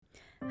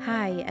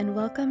Hi, and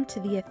welcome to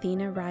the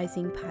Athena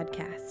Rising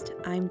podcast.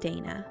 I'm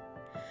Dana.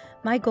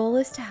 My goal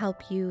is to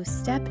help you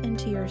step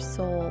into your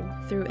soul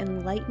through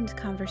enlightened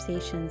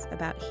conversations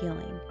about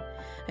healing.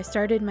 I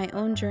started my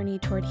own journey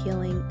toward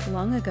healing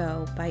long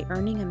ago by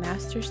earning a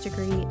master's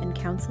degree in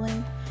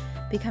counseling,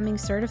 becoming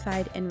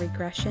certified in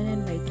regression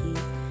and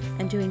Reiki,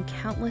 and doing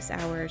countless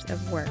hours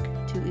of work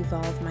to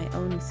evolve my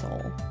own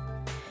soul.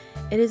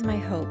 It is my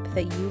hope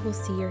that you will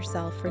see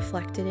yourself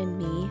reflected in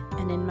me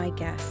and in my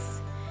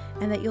guests,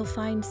 and that you'll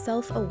find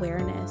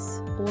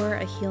self-awareness or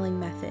a healing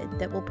method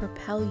that will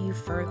propel you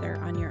further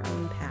on your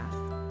own path.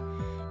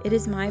 It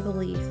is my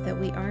belief that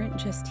we aren't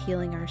just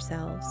healing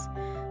ourselves,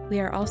 we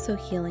are also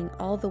healing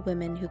all the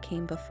women who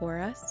came before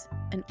us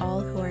and all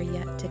who are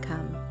yet to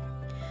come.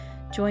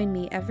 Join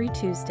me every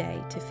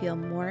Tuesday to feel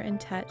more in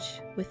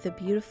touch with the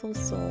beautiful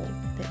soul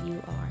that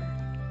you are.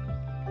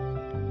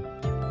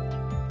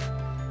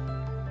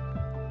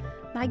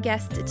 My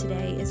guest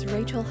today is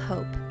Rachel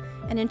Hope,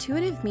 an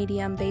intuitive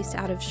medium based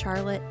out of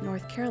Charlotte,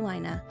 North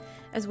Carolina,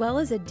 as well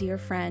as a dear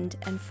friend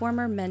and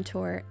former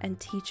mentor and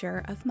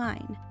teacher of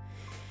mine.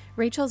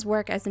 Rachel's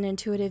work as an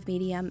intuitive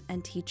medium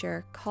and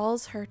teacher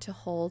calls her to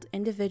hold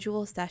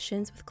individual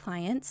sessions with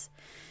clients,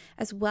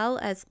 as well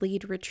as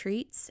lead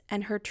retreats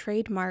and her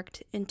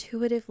trademarked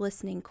intuitive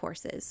listening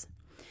courses.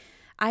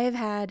 I have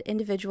had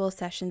individual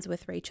sessions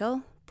with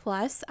Rachel,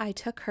 plus I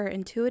took her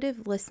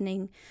intuitive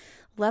listening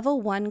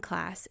Level 1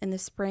 class in the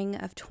spring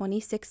of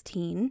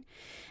 2016,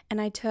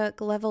 and I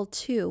took Level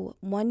 2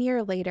 1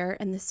 year later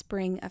in the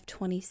spring of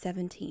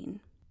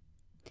 2017.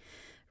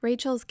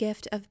 Rachel's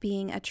gift of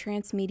being a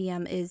trance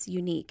medium is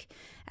unique,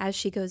 as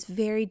she goes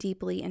very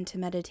deeply into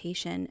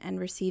meditation and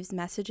receives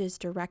messages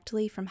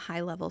directly from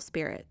high-level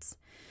spirits.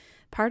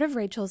 Part of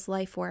Rachel's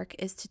life work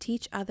is to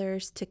teach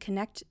others to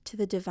connect to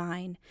the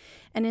divine,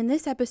 and in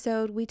this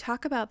episode, we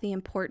talk about the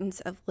importance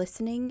of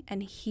listening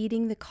and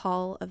heeding the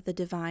call of the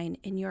divine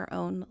in your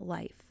own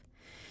life.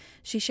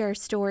 She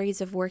shares stories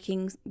of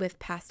working with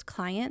past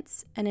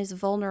clients and is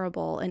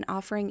vulnerable in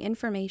offering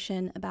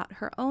information about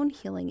her own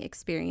healing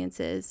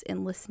experiences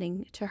in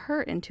listening to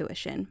her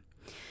intuition.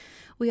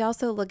 We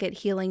also look at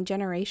healing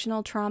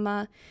generational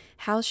trauma,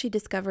 how she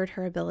discovered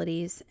her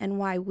abilities, and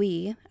why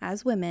we,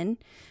 as women,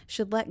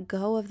 should let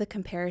go of the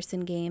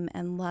comparison game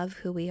and love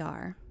who we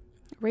are.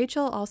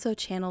 Rachel also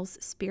channels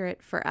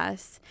spirit for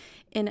us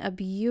in a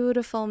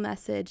beautiful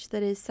message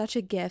that is such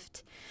a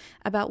gift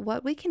about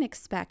what we can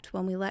expect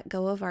when we let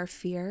go of our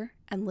fear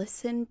and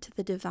listen to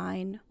the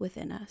divine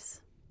within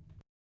us.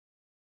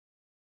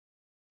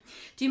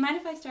 Do you mind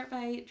if I start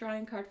by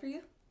drawing a card for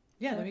you?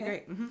 Yeah, that'd be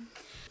great. Mm-hmm.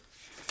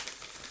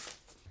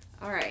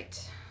 All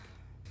right.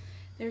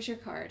 There's your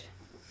card.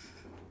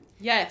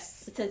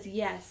 Yes. It says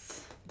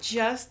yes.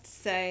 Just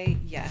say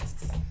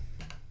yes.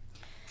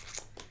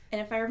 And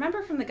if I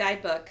remember from the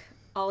guidebook,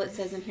 all it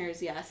says in here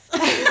is yes.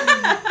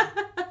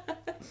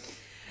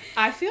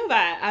 I feel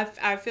that.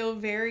 I feel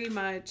very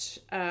much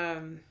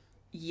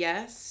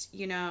yes.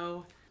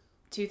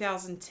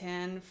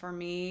 2010 for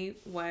me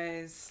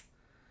was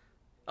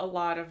a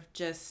lot of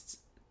just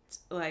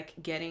like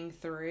getting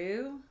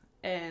through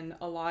and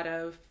a lot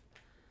of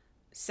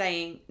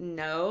saying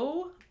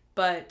no,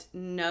 but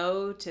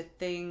no to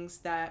things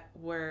that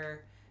were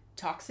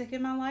toxic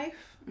in my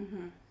life.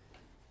 Mm-hmm.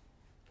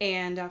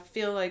 And I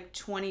feel like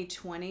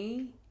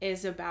 2020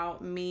 is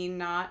about me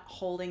not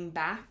holding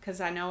back, because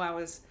I know I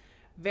was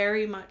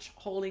very much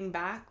holding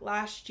back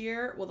last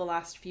year, the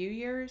last few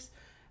years,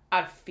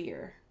 out of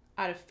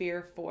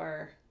fear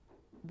for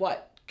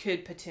what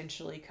could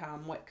potentially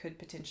come, what could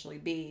potentially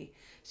be.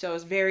 So I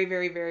was very,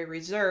 very, very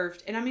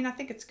reserved. And I mean, I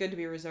think it's good to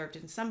be reserved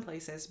in some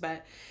places,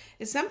 but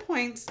at some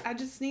points, I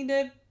just need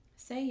to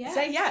say yes.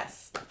 Say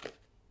yes.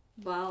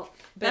 Well, Boom.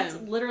 That's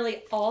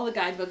literally all the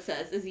guidebook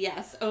says is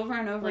yes, over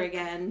and over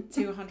again.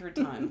 200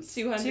 times.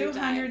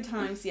 200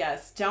 times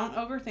yes. Don't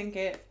overthink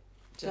it.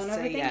 Just Don't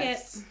say overthink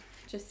yes. it.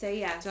 Just say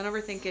yes. Don't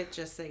overthink it.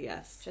 Just say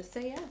yes. Just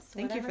say yes.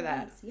 Thank you for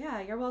that.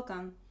 Yeah, you're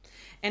welcome.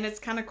 And it's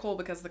kind of cool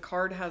because the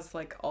card has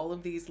like all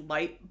of these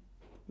light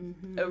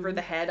over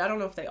the head. I don't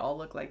know if they all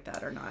look like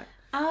that or not.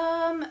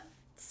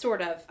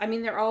 Sort of. I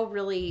mean, they're all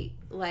really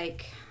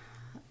like,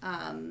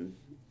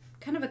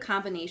 kind of a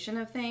combination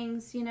of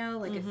things,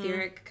 like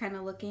etheric kind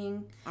of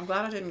looking. I'm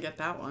glad I didn't get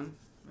that one.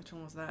 Which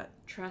one was that?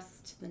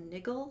 Trust the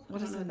Niggle.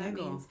 What is the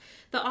Niggle? Means.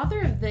 The author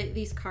of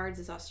these cards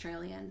is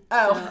Australian.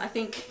 Oh. So I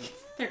think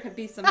there could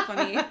be some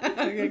funny.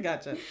 Okay,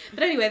 gotcha.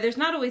 But anyway, there's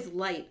not always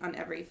light on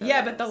every photo.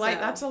 Yeah, but the light,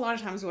 that's a lot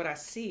of times what I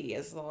see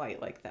is the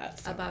light like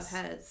that. So above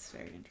heads. It's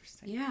very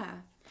interesting. Yeah.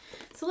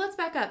 So let's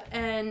back up.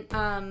 And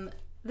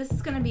this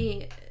is going to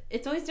be,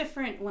 it's always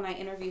different when I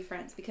interview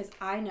friends because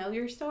I know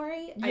your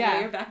story. I know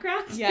your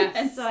background. Yes.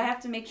 And so I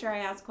have to make sure I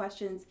ask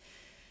questions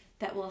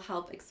that will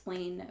help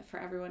explain for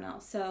everyone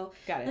else. So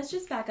let's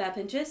just back up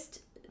and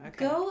just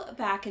go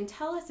back and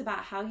tell us about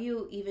how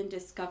you even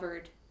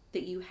discovered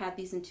that you had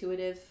these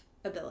intuitive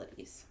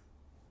abilities.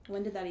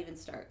 When did that even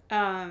start?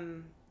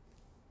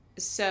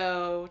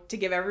 So to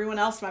give everyone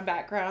else my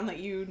background that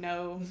you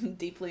know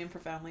deeply and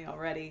profoundly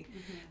already.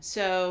 Mm-hmm.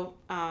 So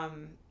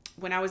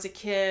when I was a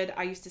kid,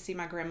 I used to see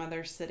my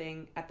grandmother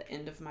sitting at the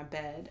end of my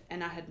bed,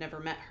 and I had never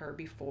met her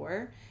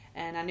before.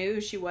 And I knew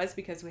who she was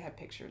because we had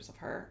pictures of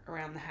her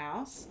around the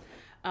house.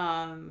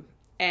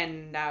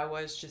 And I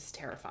was just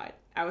terrified.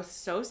 I was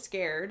so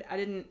scared.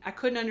 I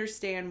couldn't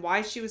understand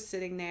why she was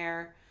sitting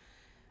there.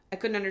 I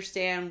couldn't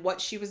understand what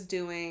she was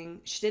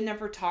doing. She didn't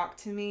ever talk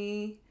to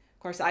me. Of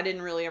course, I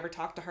didn't really ever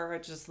talk to her.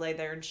 I'd just lay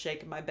there and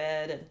shake in my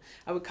bed, and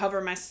I would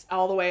cover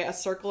all the way a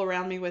circle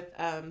around me with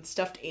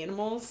stuffed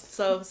animals.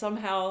 So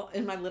somehow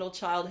in my little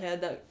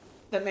childhood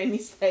that made me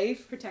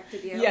safe.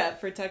 Protected you. Yeah,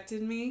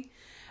 protected me.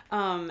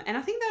 And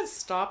I think that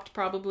stopped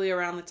probably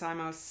around the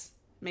time I was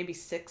maybe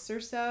 6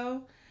 or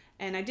so.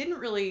 And I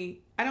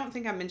don't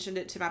think I mentioned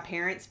it to my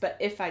parents, but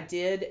if I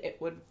did, it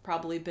would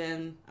probably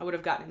I would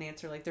have gotten an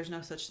answer like, there's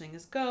no such thing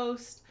as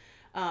ghosts.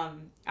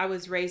 I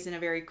was raised in a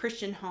very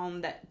Christian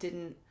home that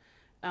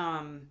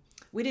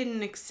we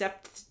didn't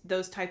accept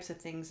those types of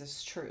things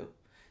as true.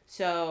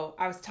 So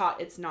I was taught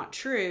it's not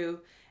true,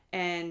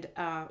 and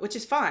which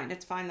is fine.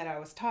 It's fine that I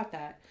was taught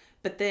that.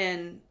 But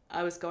then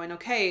I was going,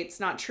 okay,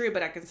 it's not true,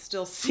 but I can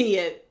still see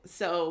it.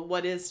 So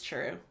what is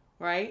true,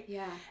 right?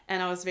 Yeah.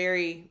 And I was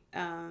very,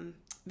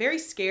 very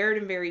scared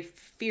and very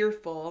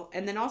fearful.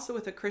 And then also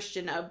with a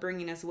Christian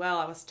upbringing as well,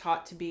 I was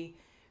taught to be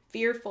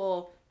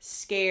fearful,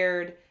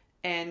 scared,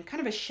 and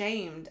kind of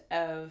ashamed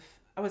of.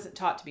 I wasn't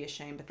taught to be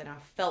ashamed, but then I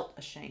felt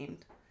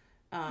ashamed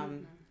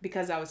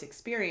because I was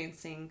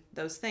experiencing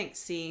those things,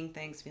 seeing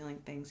things, feeling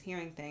things,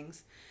 hearing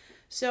things.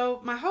 So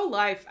my whole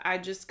life, I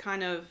just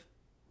kind of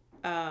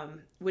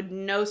would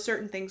know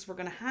certain things were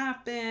going to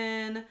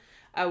happen.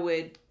 I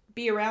would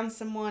be around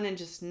someone and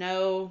just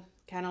know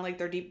kind of like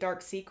their deep,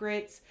 dark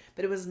secrets,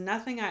 but it was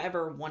nothing I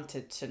ever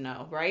wanted to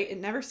know, right? It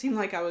never seemed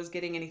like I was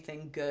getting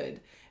anything good.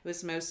 It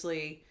was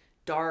mostly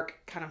dark,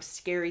 kind of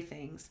scary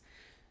things.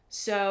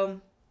 So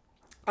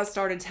I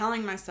started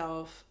telling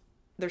myself,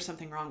 there's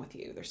something wrong with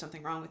you. There's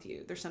something wrong with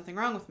you. There's something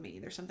wrong with me.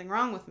 There's something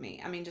wrong with me.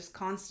 I mean, just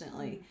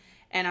constantly.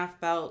 And I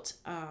felt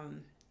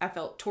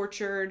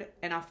tortured,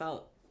 and I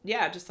felt,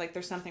 just like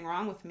there's something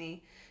wrong with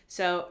me.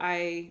 So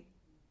I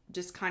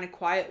just kind of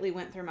quietly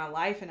went through my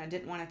life, and I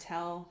didn't want to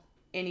tell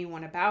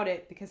anyone about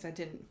it because I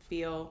didn't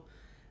feel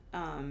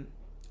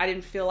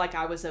like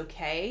I was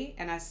okay,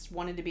 and I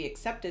wanted to be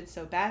accepted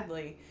so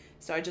badly.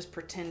 So I just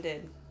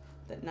pretended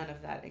that none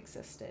of that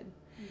existed.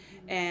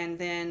 Mm-hmm. And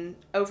then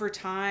over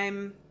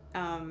time,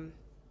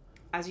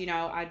 as you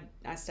know,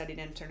 I studied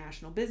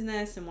international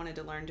business and wanted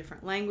to learn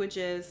different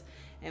languages,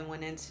 and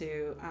went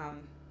into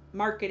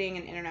marketing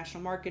and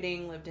international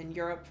marketing, lived in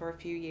Europe for a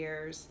few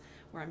years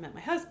where I met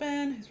my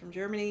husband, who's from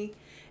Germany.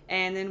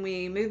 And then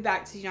we moved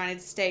back to the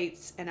United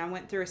States, and I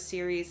went through a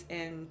series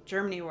in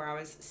Germany where I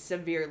was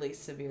severely,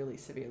 severely,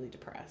 severely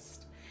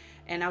depressed.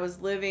 And I was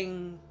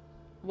living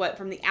what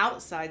from the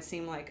outside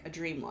seemed like a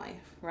dream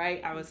life,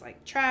 right? I was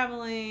like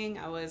traveling.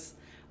 I was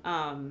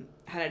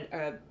had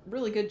a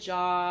really good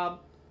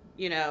job,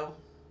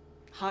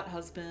 hot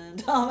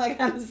husband, all that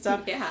kind of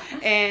stuff. Yeah.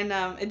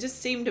 And it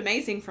just seemed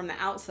amazing from the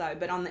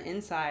outside, but on the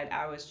inside,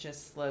 I was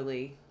just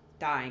slowly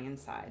dying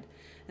inside.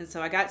 And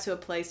so I got to a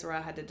place where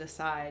I had to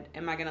decide,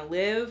 am I going to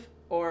live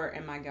or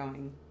am I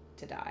going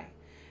to die?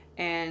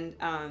 And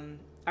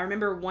I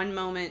remember one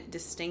moment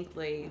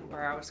distinctly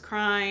where I was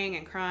crying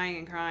and crying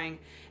and crying,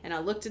 and I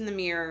looked in the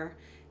mirror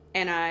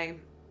and I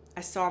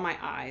saw my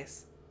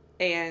eyes,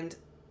 and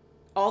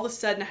all of a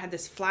sudden I had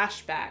this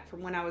flashback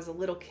from when I was a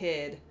little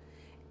kid,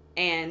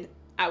 and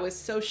I was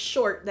so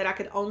short that I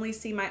could only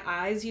see my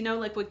eyes,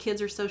 like when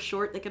kids are so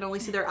short, they can only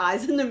see their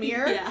eyes in the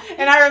mirror. Yeah.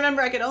 And I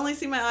remember I could only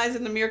see my eyes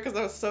in the mirror because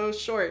I was so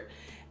short.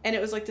 And it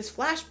was like this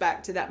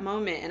flashback to that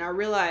moment. And I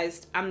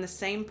realized I'm the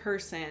same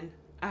person.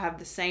 I have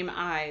the same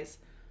eyes.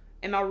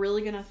 Am I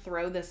really going to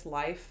throw this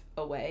life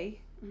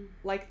away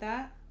like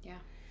that? Yeah.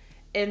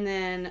 And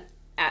then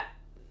at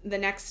the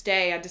next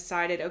day I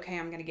decided, okay,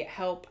 I'm going to get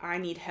help. I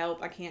need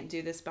help. I can't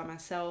do this by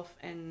myself.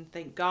 And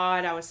thank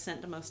God I was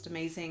sent the most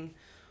amazing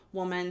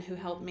woman who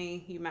helped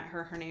me. You met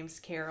her. Her name's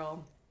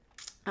Carol,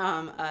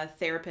 a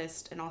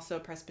therapist and also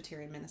a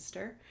Presbyterian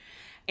minister.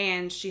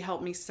 And she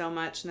helped me so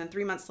much. And then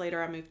 3 months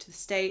later, I moved to the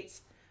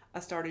States. I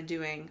started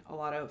doing a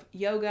lot of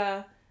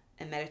yoga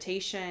and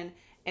meditation.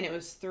 And it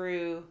was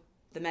through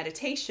the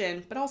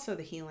meditation, but also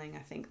the healing,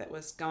 I think, that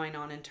was going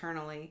on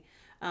internally,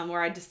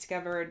 where I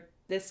discovered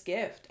this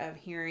gift of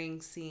hearing,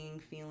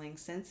 seeing, feeling,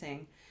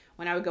 sensing.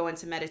 When I would go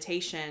into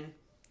meditation,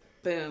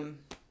 boom,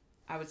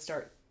 I would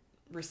start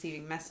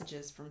receiving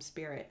messages from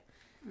spirit.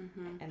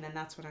 Mm-hmm. And then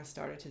that's when I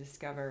started to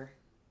discover,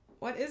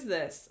 what is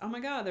this? Oh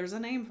my God, there's a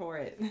name for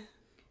it.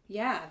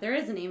 Yeah, there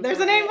is a name there's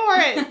for it. There's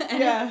a name for it.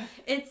 Yeah.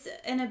 It's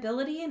an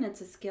ability, and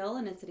it's a skill,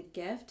 and it's a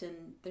gift,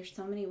 and there's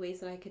so many ways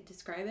that I could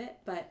describe it,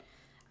 but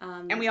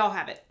and we all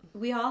have it.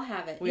 We all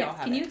have it. We all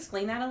have Can it. you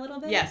explain that a little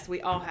bit? Yes,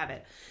 we all have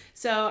it.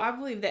 So I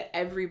believe that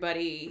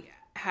everybody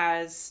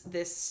has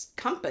this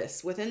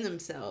compass within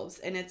themselves,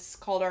 and it's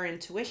called our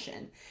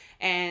intuition.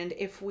 And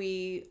if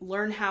we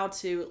learn how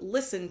to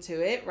listen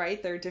to it,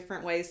 right, there are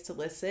different ways to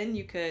listen.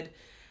 You could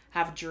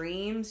have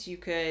dreams. You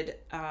could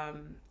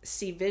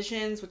see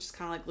visions, which is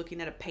kind of like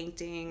looking at a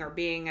painting or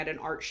being at an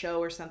art show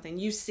or something.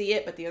 You see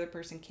it, but the other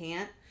person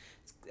can't.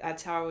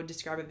 That's how I would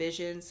describe a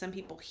vision. Some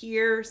people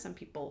hear, some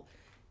people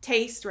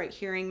taste, right?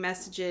 Hearing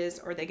messages,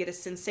 or they get a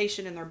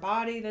sensation in their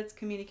body that's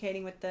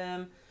communicating with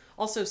them.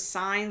 Also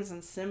signs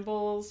and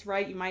symbols,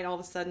 right? You might all of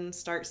a sudden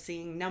start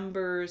seeing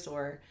numbers,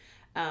 or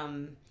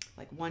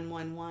like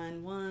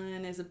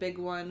 1111 is a big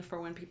one for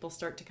when people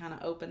start to kind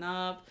of open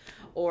up,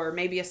 or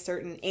maybe a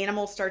certain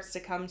animal starts to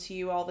come to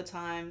you all the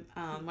time.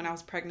 When I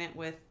was pregnant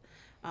with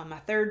my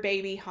third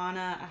baby,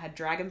 Hannah, I had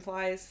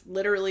dragonflies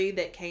literally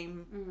that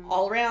came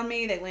all around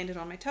me. They landed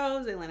on my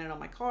toes. They landed on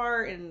my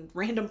car in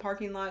random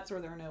parking lots where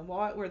there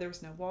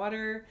was no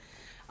water.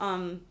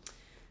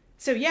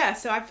 So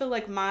I feel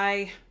like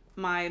my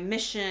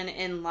mission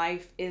in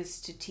life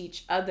is to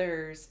teach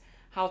others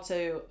how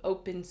to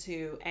open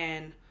to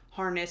and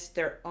harness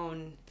their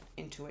own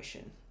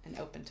intuition and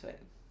open to it.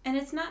 And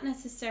it's not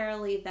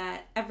necessarily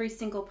that every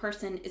single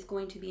person is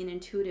going to be an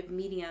intuitive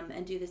medium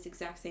and do this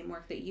exact same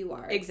work that you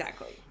are.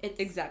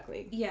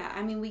 Exactly. Yeah,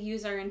 I mean, we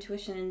use our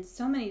intuition in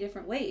so many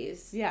different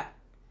ways. Yeah.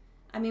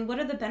 I mean, what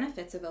are the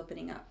benefits of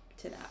opening up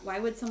to that? Why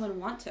would someone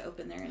want to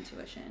open their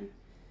intuition?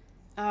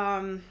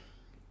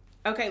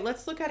 Okay,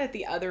 let's look at it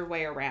the other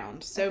way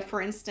around. So,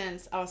 for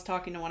instance, I was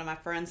talking to one of my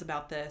friends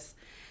about this,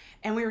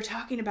 and we were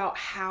talking about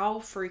how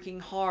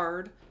freaking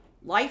hard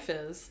life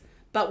is,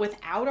 but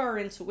without our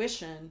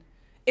intuition,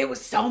 it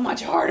was so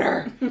much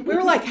harder. We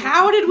were like,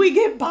 how did we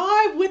get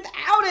by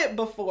without it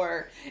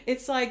before?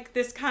 It's like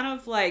this kind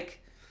of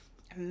like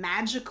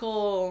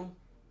magical,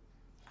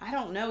 I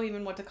don't know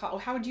even what to call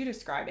it. How would you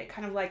describe it?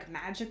 Kind of like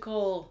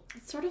magical.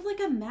 It's sort of like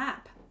a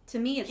map. To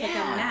me, it's like a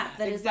map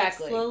that is like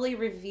slowly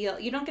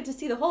revealed. You don't get to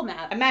see the whole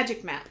map. A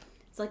magic map.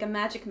 It's like a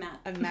magic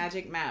map. A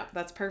magic map.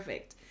 That's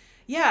perfect.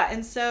 Yeah,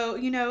 and so,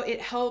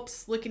 it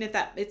helps looking at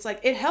that. It's like,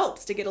 it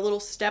helps to get a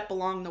little step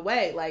along the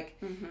way. Like,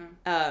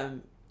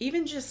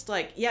 even just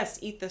like, yes,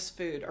 eat this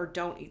food, or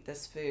don't eat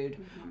this food.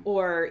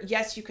 Or,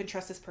 yes, you can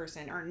trust this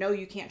person, or no,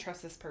 you can't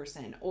trust this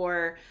person.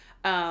 Or,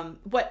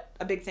 what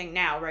a big thing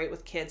now, right,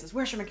 with kids is,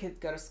 where should my kids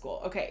go to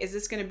school? Okay, is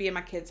this going to be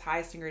my kid's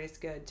highest and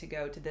greatest good to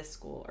go to this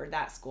school or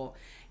that school?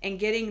 And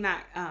getting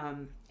that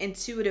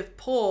intuitive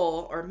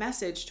pull or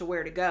message to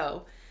where to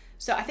go.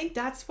 So I think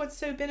that's what's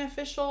so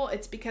beneficial.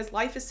 It's because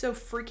life is so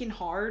freaking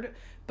hard.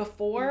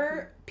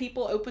 Before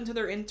people open to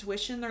their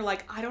intuition, they're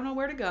like, I don't know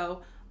where to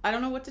go. I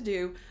don't know what to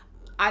do.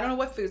 I don't know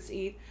what foods to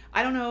eat.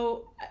 I don't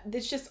know.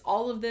 It's just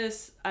all of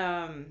this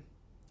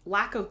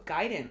lack of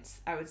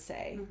guidance, I would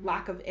say.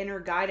 Lack of inner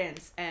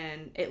guidance.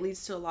 And it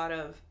leads to a lot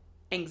of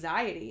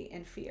anxiety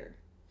and fear.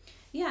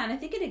 Yeah, and I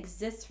think it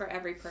exists for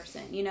every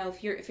person.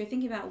 If you're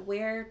thinking about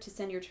where to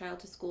send your child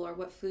to school or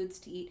what foods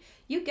to eat,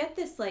 you get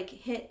this like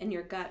hit in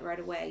your gut right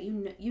away.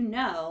 You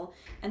know,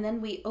 and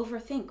then we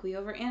overthink, we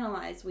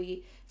overanalyze,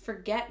 we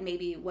forget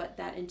maybe what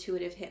that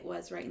intuitive hit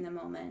was right in the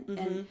moment.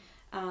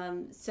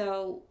 And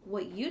so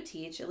what you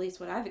teach, at least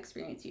what I've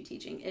experienced you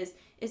teaching,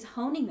 is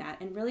honing that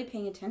and really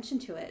paying attention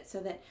to it so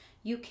that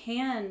you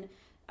can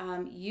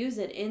use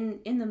it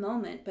in the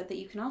moment, but that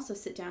you can also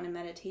sit down in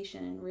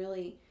meditation and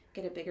really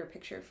get a bigger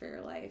picture for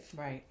your life.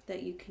 Right.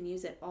 That you can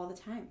use it all the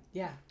time.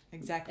 Yeah,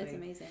 exactly. It's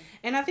amazing.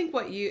 And I think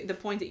the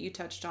point that you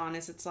touched on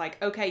is, it's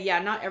like, okay,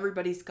 yeah, not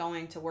everybody's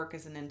going to work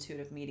as an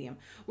intuitive medium.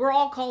 We're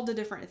all called to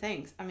different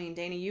things. I mean,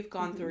 Dana, you've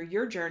gone through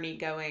your journey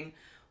going,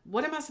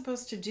 what am I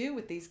supposed to do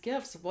with these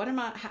gifts? Where am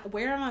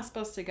I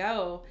supposed to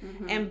go?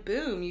 And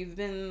boom, you've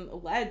been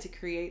led to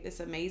create this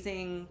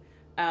amazing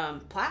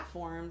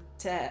platform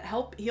to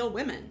help heal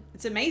women.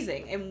 It's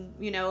amazing.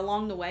 And,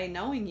 along the way,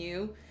 knowing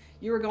you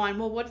were going,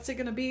 well, what's it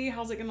going to be?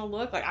 How's it going to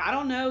look? Like, I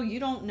don't know. You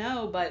don't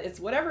know, but it's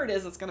whatever it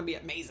is, it's going to be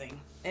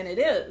amazing. And it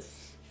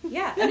is.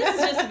 Yeah. And this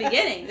is just the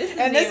beginning. This is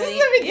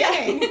the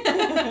beginning.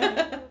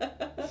 Yeah.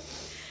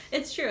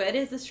 It's true. It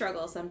is a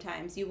struggle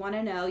sometimes. You want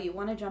to know, you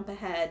want to jump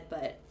ahead,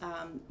 but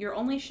you're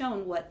only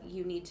shown what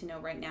you need to know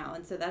right now.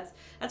 And so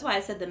that's why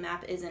I said the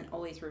map isn't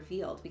always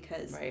revealed,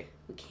 because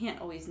we can't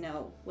always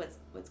know what's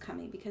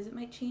coming, because it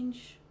might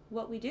change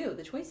what we do,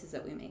 the choices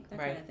that we make, that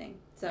kind of thing.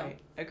 So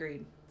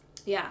Agreed.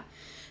 Yeah.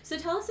 So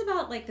tell us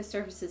about like the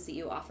services that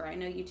you offer. I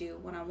know you do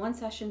one-on-one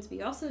sessions, but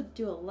you also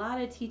do a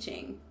lot of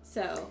teaching.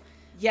 So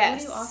yes. What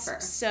do you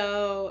offer?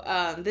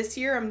 So this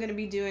year I'm going to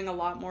be doing a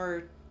lot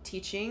more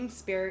teaching.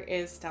 Spirit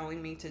is telling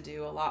me to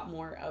do a lot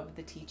more of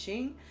the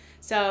teaching.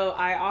 So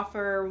I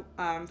offer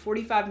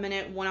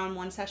 45-minute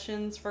one-on-one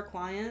sessions for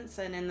clients.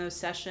 And in those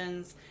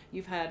sessions,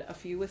 you've had a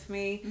few with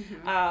me.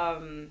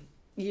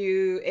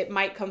 It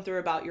might come through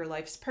about your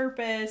life's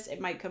purpose. It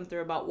might come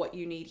through about what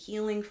you need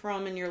healing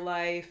from in your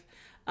life.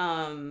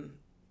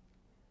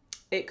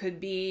 It could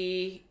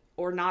be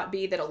or not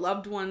be that a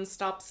loved one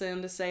stops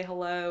in to say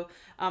hello.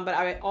 But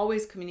I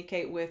always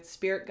communicate with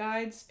spirit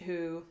guides,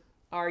 who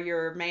are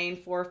your main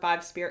 4 or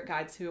 5 spirit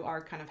guides who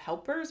are kind of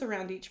helpers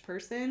around each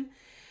person.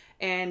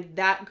 And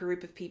that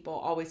group of people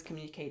always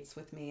communicates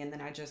with me. And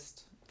then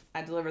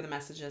I deliver the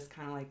messages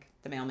kind of like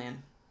the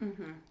mailman.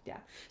 Yeah.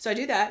 So I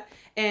do that.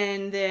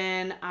 And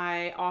then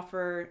I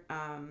offer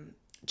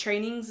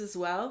trainings as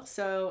well.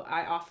 So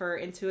I offer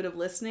intuitive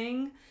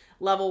listening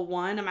level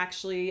 1. I'm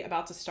actually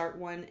about to start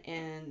one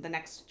in the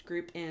next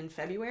group in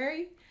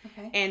February.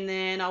 Okay. And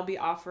then I'll be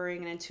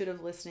offering an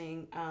intuitive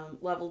listening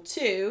level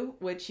 2,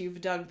 which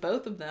you've done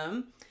both of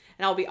them.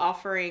 And I'll be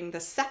offering the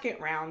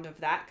second round of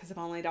that because I've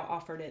only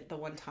offered it the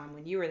one time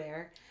when you were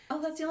there.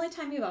 Oh, that's the only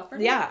time you've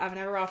offered it? Yeah, I've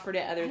never offered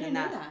it other than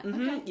that. I didn't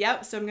know that. Okay.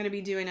 Yep. So I'm going to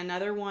be doing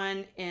another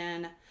one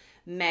in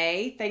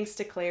May, thanks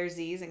to Claire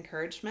Z's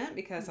encouragement,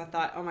 because I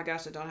thought, oh my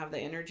gosh, I don't have the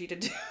energy to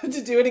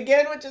do it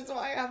again, which is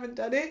why I haven't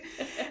done it.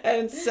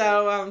 And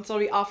so I'll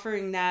be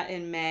offering that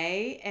in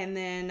May, and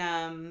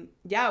then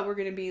we're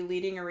going to be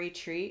leading a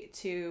retreat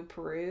to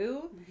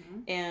Peru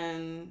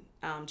in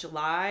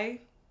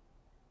July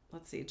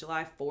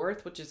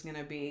 4th, which is going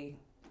to be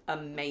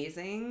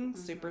amazing,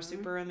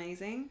 super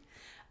amazing.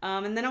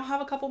 And then I'll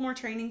have a couple more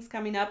trainings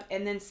coming up,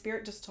 and then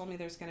Spirit just told me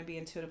there's going to be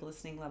intuitive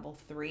listening level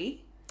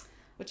 3.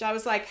 Which I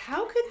was like,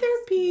 how could there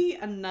be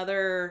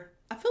another?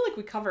 I feel like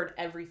we covered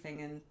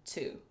everything in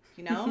 2,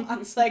 you know? I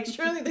was like,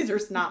 surely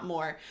there's not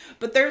more.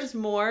 But there's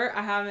more.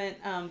 I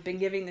haven't been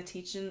giving the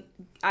teaching.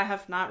 I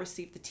have not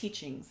received the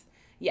teachings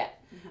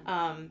yet.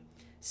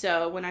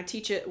 So when I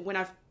teach it, when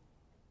I've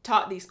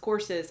taught these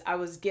courses, I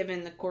was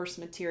given the course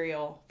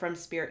material from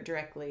Spirit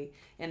directly.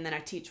 And then I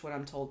teach what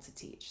I'm told to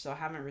teach. So I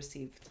haven't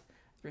received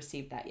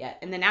that yet.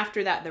 And then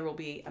after that, there will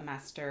be a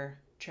master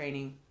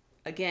training.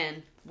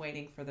 Again,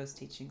 waiting for those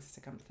teachings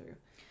to come through.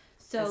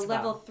 So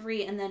level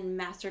 3 and then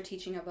master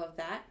teaching above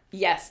that?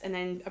 Yes, and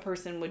then a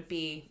person would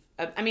be,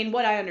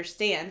 what I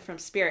understand from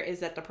Spirit is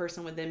that the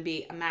person would then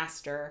be a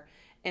master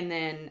and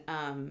then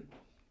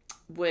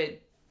would...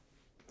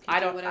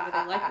 I don't whatever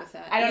they like with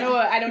that. I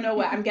don't know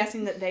what. I'm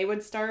guessing that they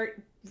would start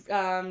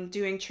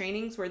doing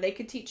trainings where they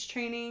could teach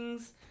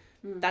trainings.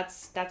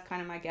 That's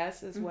kind of my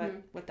guess is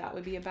what that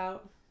would be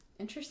about.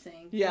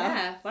 Interesting.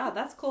 Yeah. Wow,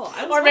 that's cool.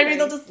 Or maybe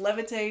they'll just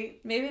levitate.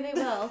 Maybe they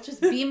will. Just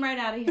beam right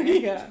out of here.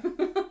 Yeah.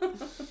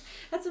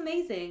 That's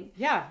amazing.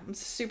 Yeah, I'm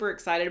super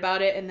excited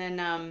about it. And then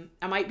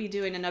I might be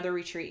doing another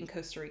retreat in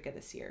Costa Rica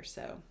this year.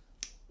 So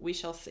we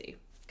shall see.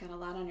 Got a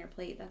lot on your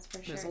plate, that's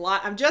for sure. There's a lot.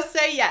 I'm just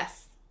say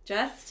yes.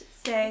 Just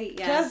say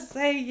yes. Just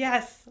say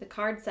yes. The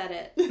card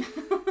said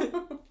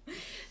it.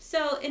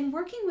 So in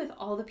working with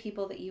all the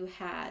people that you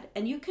had,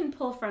 and you can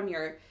pull from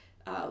your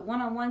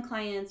one-on-one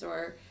clients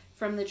or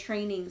from the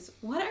trainings,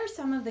 what are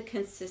some of the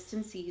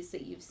consistencies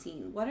that you've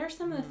seen? What are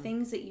some of the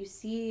things that you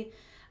see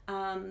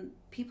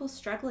people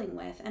struggling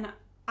with? And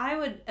I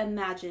would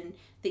imagine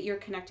that you're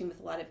connecting with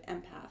a lot of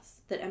empaths,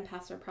 that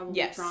empaths are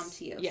probably drawn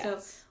to you.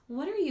 Yes. So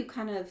what are you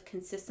kind of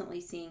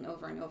consistently seeing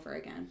over and over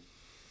again?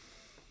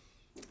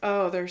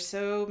 Oh, there's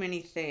so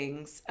many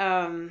things.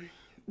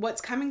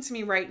 What's coming to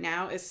me right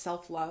now is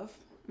self-love.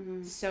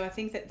 So I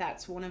think that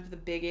that's one of the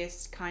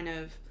biggest kind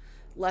of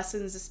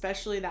lessons,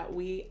 especially that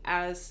we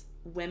as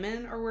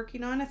women are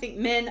working on. I think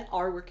men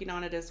are working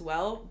on it as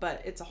well,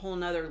 but it's a whole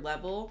nother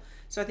level.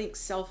 So I think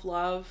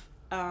self-love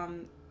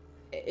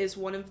is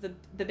one of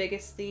the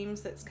biggest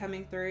themes that's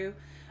coming through.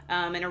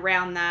 And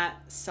around that,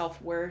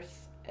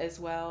 self-worth as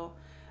well.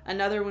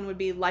 Another one would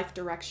be life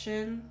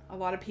direction. A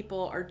lot of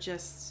people are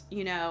just,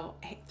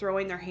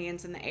 throwing their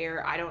hands in the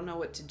air. I don't know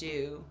what to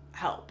do.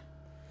 Help.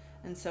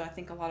 And so I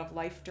think a lot of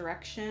life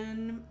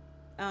direction.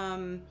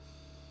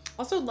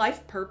 Also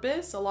life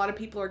purpose. A lot of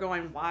people are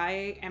going,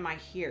 why am I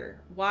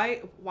here?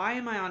 Why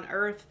am I on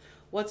earth?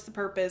 What's the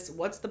purpose?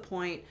 What's the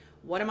point?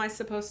 What am I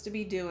supposed to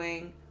be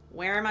doing?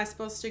 Where am I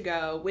supposed to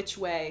go? Which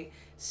way?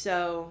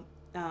 So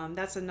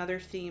that's another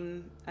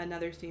theme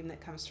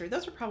that comes through.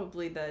 Those are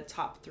probably the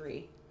top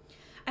 3.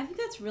 I think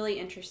that's really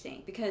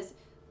interesting because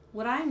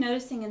what I'm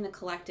noticing in the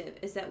collective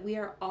is that we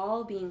are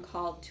all being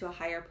called to a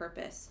higher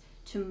purpose,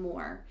 to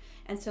more.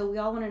 And so we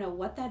all want to know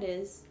what that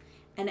is,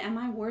 and am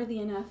I worthy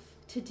enough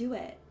to do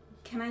it?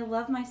 Can I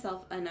love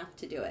myself enough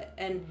to do it?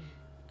 And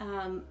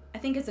I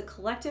think as a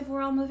collective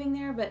we're all moving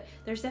there, but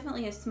there's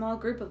definitely a small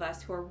group of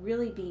us who are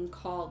really being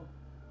called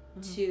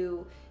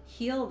to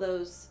heal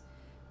those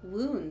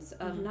wounds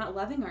of not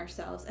loving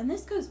ourselves. And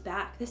this goes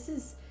back. This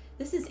is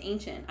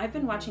ancient. I've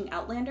been watching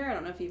Outlander. I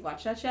don't know if you've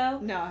watched that show.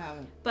 No, I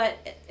haven't. But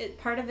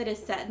part of it is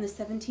set in the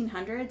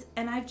 1700s,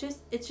 and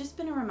it's just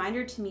been a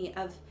reminder to me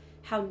of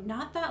how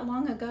not that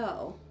long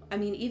ago, I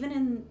mean, even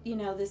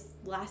in, this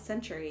last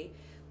century,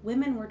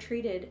 women were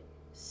treated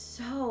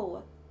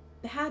so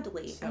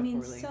badly.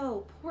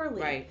 So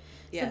poorly. Right.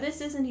 Yes. So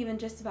this isn't even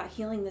just about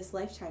healing this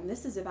lifetime.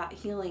 This is about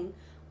healing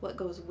what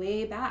goes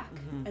way back.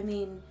 I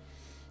mean,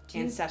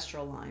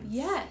 ancestral lines.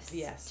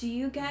 Yes. Do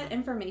you get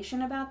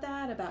information about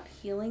that, about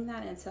healing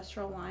that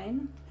ancestral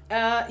line?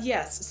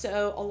 Yes.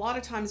 So a lot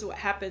of times what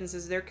happens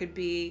is there could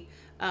be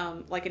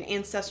like an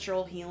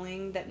ancestral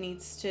healing that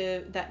needs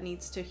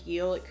to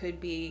heal. It could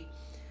be,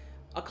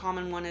 a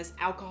common one is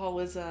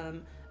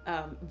alcoholism,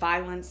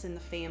 violence in the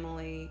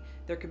family.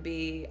 There could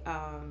be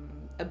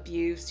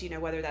abuse,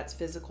 whether that's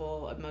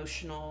physical,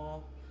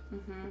 emotional,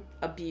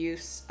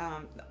 abuse.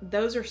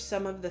 Those are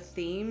some of the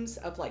themes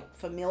of like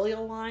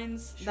familial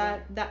lines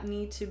that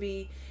need to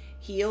be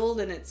healed,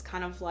 and it's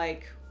kind of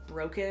like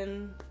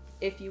broken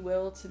if you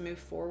will, to move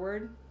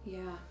forward.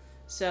 Yeah.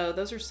 So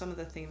those are some of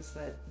the things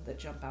that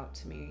jump out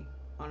to me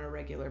on a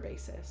regular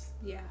basis.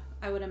 Yeah,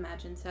 I would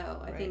imagine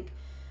so. I Right. think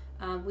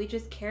we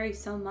just carry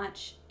so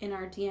much in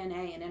our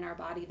DNA and in our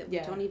body that we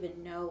Yeah. don't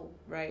even know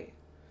Right.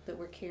 that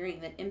we're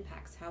carrying that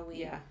impacts how we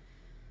Yeah.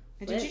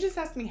 And live. did you just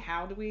ask me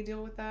how do we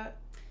deal with that?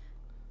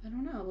 I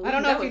don't know. I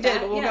don't know if you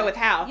did, but we'll go with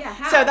how. Yeah,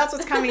 how. So that's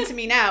what's coming to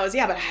me now is,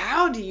 but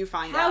how do you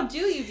find How out? do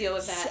you deal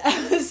with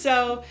that?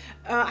 So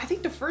I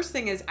think the first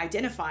thing is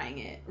identifying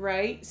it,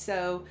 right?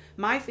 So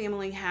my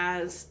family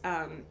has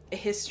a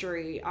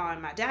history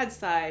on my dad's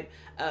side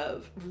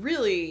of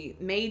really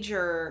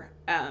major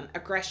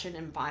aggression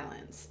and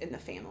violence in the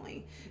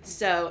family.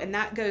 So, and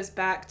that goes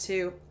back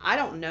to, I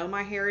don't know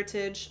my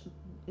heritage,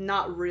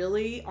 not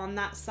really on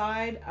that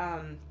side.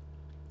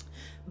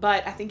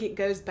 But I think it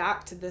goes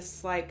back to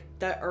this, like,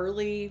 the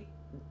early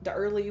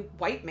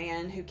white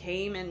man who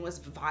came and was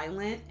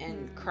violent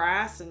and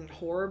crass and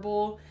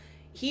horrible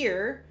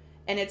here.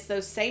 And it's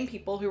those same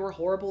people who were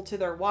horrible to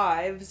their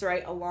wives,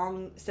 right?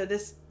 So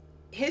this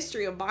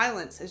history of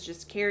violence is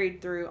just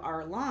carried through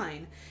our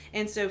line.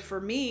 And so for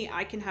me,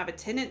 I can have a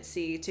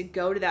tendency to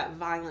go to that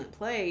violent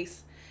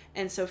place.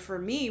 And so for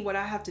me, what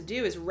I have to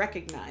do is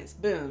recognize.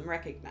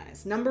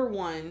 Number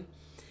one,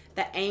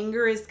 the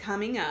anger is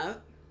coming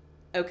up.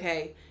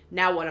 Okay,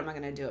 now what am I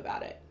going to do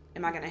about it?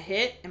 Am I going to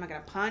hit? Am I going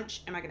to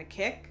punch? Am I going to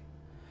kick?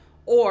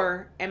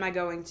 Or am I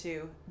going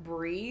to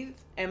breathe?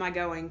 Am I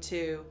going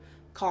to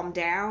calm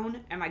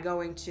down? Am I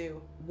going to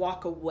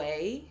walk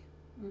away?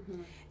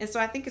 Mm-hmm. And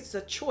so I think it's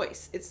a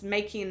choice. It's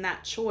making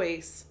that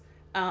choice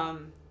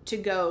to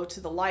go to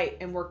the light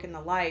and work in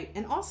the light,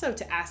 and also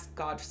to ask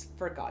God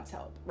for God's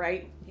help,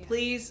 right? Yeah.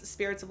 Please,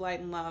 spirits of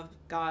light and love,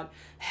 God,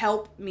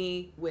 help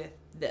me with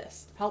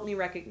this. Help me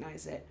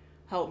recognize it.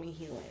 Help me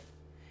heal it.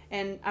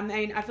 And I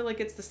mean, I feel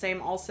like it's the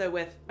same also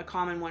with a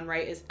common one,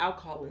 right, is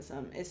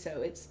alcoholism.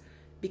 So it's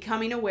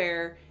becoming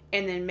aware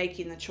and then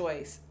making the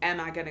choice. Am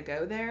I going to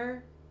go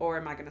there, or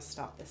am I going to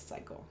stop this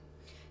cycle?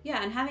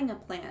 Yeah, and having a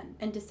plan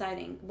and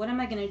deciding, what am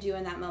I going to do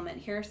in that moment?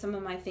 Here are some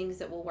of my things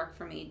that will work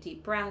for me.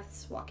 Deep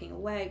breaths, walking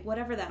away,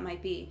 whatever that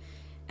might be.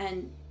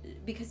 And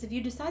because if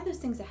you decide those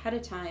things ahead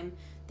of time,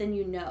 then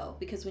you know.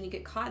 Because when you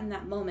get caught in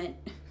that moment,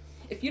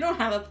 if you don't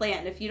have a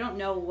plan, if you don't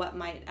know what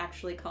might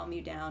actually calm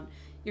you down,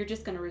 you're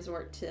just going to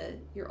resort to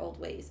your old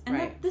ways. And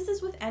right. This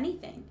is with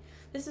anything.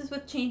 This is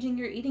with changing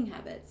your eating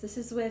habits. This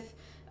is with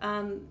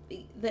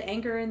the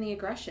anger and the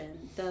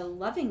aggression, the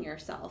loving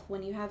yourself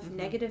when you have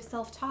negative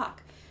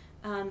self-talk,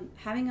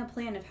 having a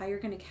plan of how you're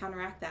going to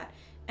counteract that.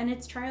 And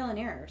it's trial and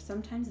error.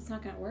 Sometimes it's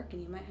not going to work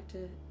and you might have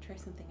to try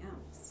something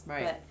else.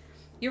 Right. But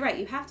you're right.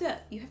 You have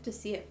to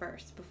see it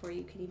first before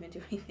you can even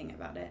do anything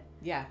about it.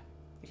 Yeah.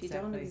 If you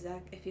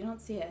don't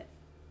see it,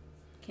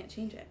 you can't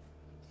change it.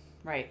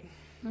 Right.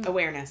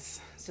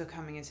 Awareness. So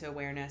coming into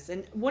awareness.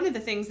 And one of the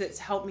things that's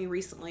helped me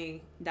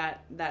recently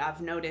that I've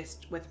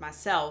noticed with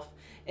myself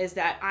is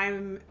that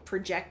I'm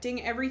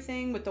projecting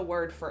everything with the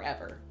word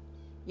forever.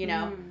 You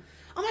know?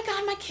 Oh my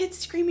God, my kid's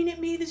screaming at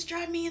me. This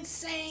drives me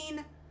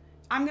insane.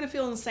 I'm going to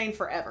feel insane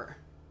forever.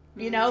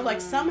 You know, like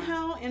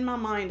somehow in my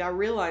mind, I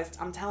realized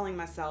I'm telling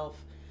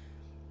myself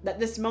that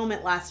this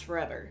moment lasts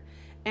forever.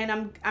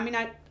 And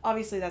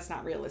obviously that's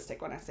not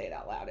realistic when I say it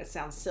out loud. It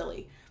sounds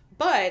silly.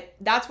 But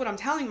that's what I'm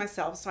telling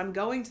myself. So I'm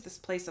going to this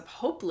place of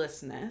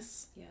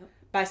hopelessness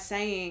by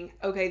saying,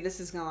 okay, this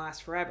is going to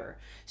last forever.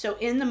 So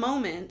in the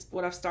moment,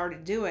 what I've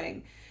started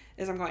doing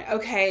is I'm going,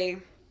 okay,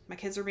 my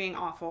kids are being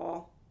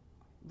awful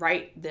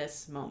right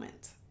this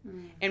moment.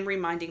 And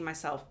reminding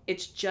myself,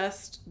 it's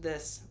just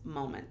this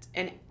moment.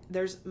 And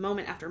there's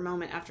moment after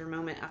moment after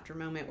moment after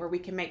moment where we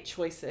can make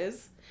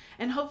choices.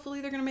 And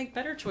hopefully they're going to make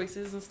better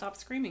choices and stop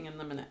screaming in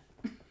the minute.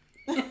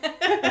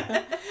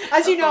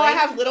 As you know, I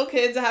have little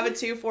kids. I have a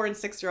 2, 4, and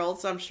 6-year-old,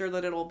 so I'm sure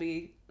that it'll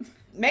be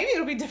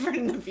different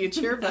in the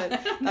future, but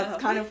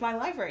that's kind of my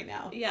life right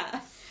now.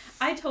 Yeah.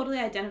 I totally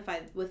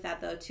identified with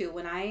that, though, too.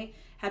 When I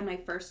had my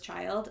first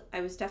child,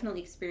 I was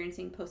definitely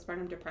experiencing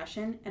postpartum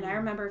depression, and I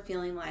remember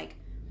feeling like,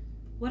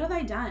 what have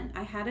I done?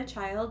 I had a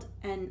child,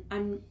 and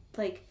I'm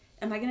like,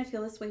 am I going to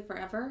feel this way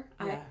forever?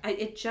 Yeah.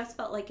 It just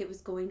felt like it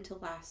was going to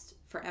last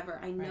forever.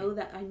 I know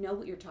that. I know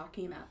what you're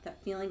talking about,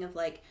 that feeling of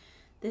like,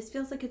 this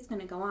feels like it's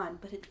going to go on,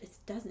 but it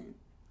doesn't.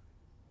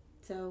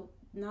 So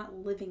not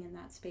living in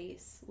that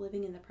space,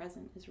 living in the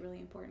present is really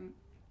important.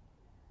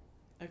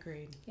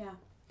 Agreed. Yeah.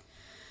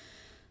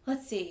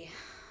 Let's see.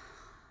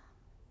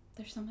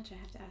 There's so much I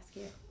have to ask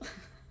you.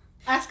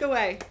 Ask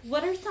away.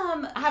 What are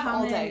some I have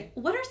all day.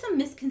 What are some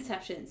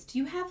misconceptions? Do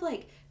you have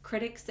like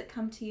critics that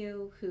come to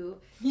you who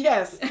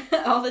yes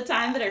all the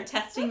time that are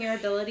testing your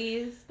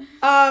abilities?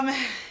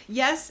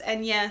 Yes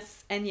and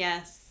yes and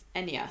yes.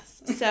 And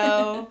yes.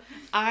 So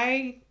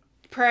I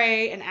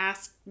pray and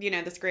ask,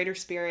 this greater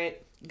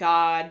spirit,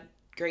 God,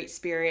 great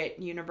spirit,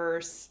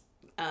 universe,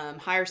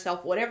 higher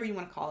self, whatever you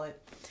want to call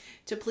it,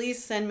 to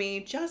please send me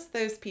just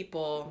those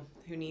people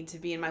who need to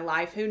be in my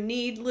life, who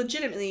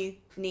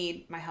legitimately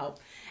need my help.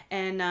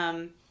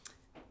 And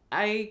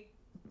I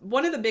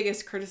one of the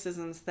biggest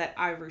criticisms that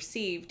I've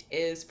received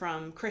is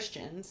from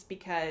Christians,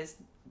 because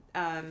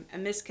a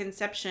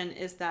misconception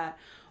is that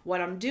what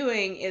I'm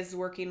doing is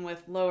working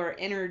with lower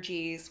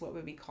energies, what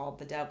would be called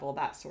the devil,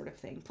 that sort of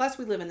thing. Plus,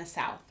 we live in the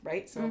South,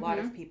 right? So a lot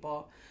of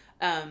people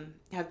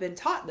have been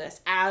taught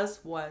this, as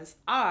was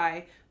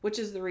I, which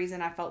is the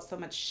reason I felt so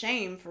much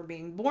shame for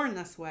being born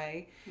this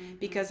way,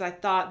 because I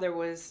thought there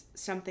was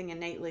something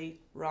innately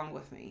wrong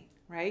with me,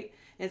 right?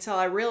 Until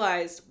I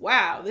realized,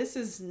 wow, this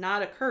is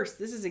not a curse.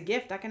 This is a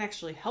gift. I can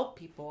actually help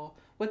people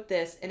with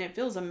this, and it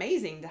feels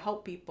amazing to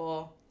help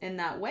people in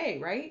that way,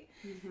 right?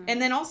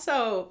 And then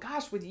also,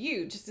 gosh, with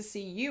you, just to see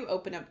you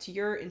open up to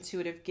your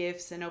intuitive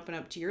gifts and open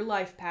up to your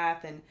life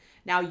path, and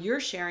now you're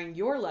sharing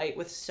your light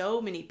with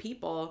so many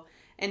people,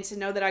 and to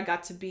know that I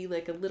got to be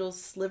like a little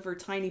sliver,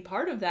 tiny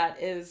part of that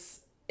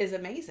is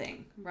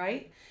amazing,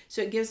 right?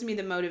 So it gives me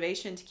the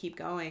motivation to keep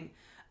going.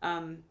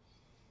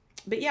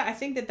 But yeah, I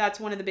think that that's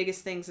one of the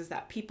biggest things, is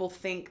that people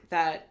think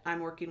that I'm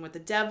working with the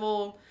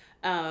devil.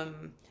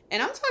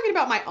 And I'm talking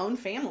about my own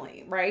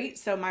family, right?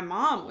 So my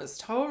mom was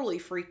totally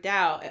freaked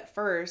out at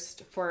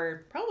first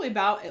for probably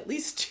about at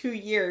least 2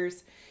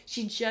 years.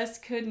 She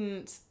just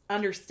couldn't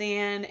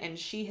understand, and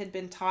she had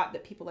been taught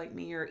that people like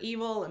me are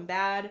evil and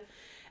bad.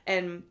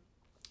 And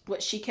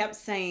what she kept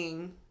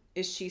saying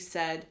is, she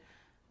said,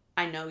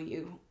 I know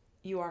you.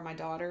 You are my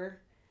daughter.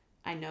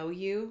 I know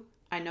you.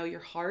 I know your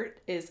heart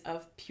is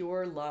of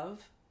pure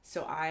love.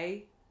 So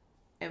I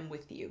am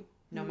with you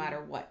no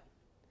matter what.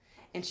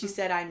 And she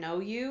said, I know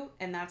you,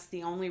 and that's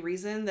the only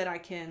reason that I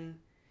can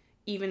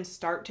even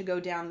start to go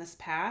down this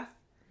path.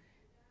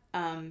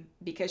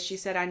 Because she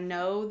said, I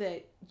know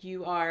that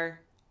you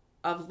are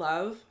of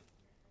love.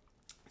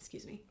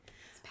 Excuse me.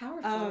 It's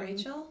powerful,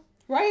 Rachel.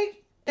 Right?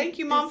 Thank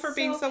you, Mom, for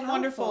being so powerful.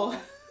 Wonderful.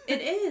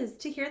 It is.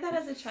 To hear that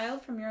as a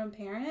child from your own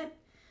parent.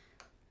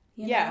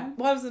 You know?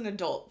 Well, I was an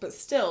adult, but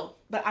still.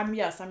 But I'm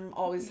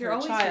always her child. You're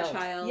always her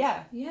child.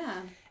 Yeah.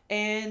 Yeah.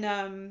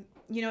 And,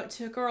 it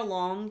took her a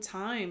long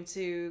time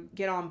to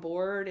get on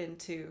board and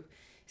to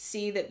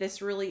see that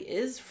this really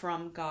is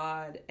from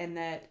God, and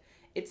that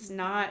it's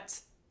not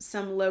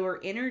some lower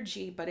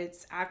energy, but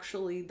it's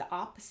actually the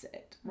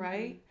opposite,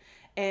 right?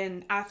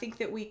 And I think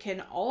that we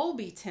can all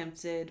be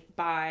tempted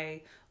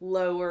by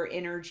lower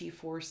energy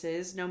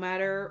forces, no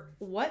matter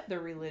what the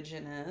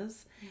religion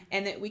is,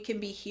 and that we can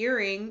be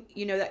hearing,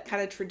 that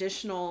kind of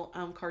traditional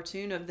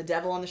cartoon of the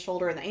devil on the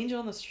shoulder and the angel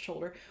on the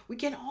shoulder. We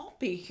can all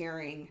be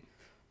hearing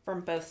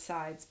from both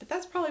sides. But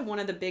that's probably one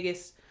of the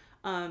biggest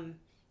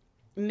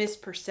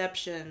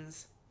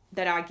misperceptions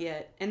that I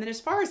get. And then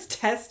as far as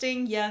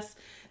testing, yes,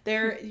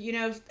 there,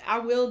 I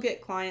will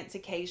get clients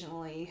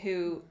occasionally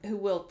who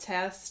will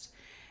test.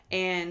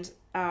 And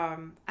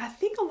I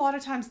think a lot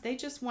of times they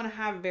just want to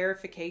have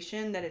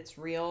verification that it's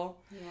real.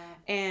 Yeah.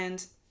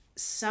 And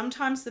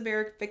sometimes the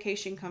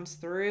verification comes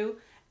through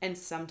and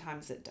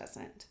sometimes it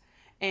doesn't.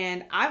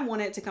 And I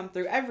want it to come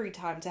through every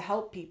time to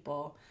help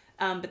people.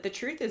 But the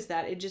truth is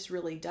that it just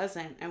really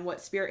doesn't. And what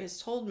Spirit has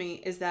told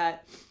me is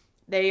that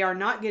they are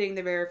not getting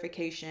the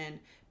verification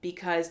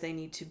because they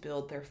need to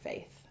build their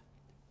faith,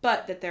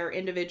 but that there are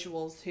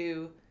individuals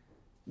who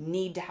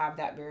need to have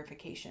that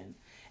verification.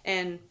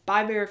 And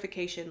by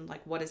verification,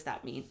 like, what does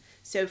that mean?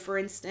 So for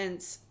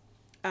instance,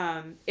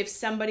 if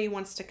somebody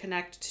wants to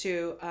connect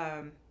to,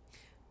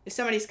 if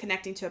somebody's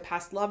connecting to a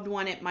past loved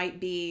one, it might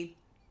be,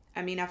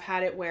 I've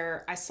had it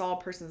where I saw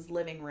a person's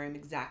living room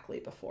exactly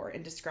before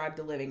and described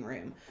the living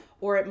room.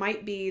 Or it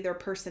might be their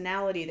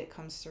personality that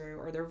comes through,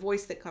 or their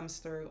voice that comes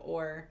through,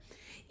 or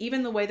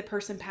even the way the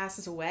person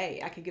passes away.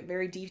 I could get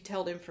very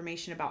detailed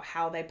information about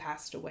how they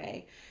passed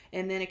away.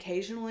 And then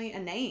occasionally a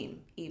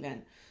name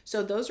even.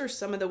 So those are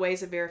some of the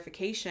ways of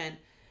verification,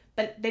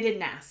 but they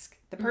didn't ask.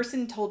 The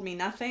person told me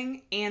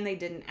nothing and they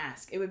didn't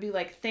ask. It would be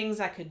like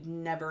things I could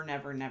never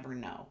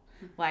know.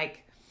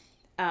 Like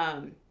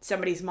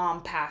somebody's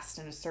mom passed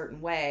in a certain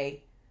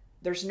way.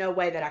 There's no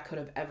way that I could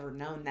have ever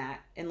known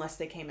that unless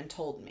they came and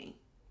told me.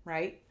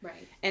 Right.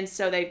 And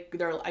so they're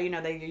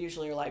they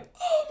usually are like,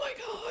 oh my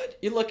God,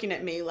 you're looking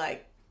at me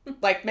like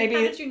maybe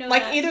how did you know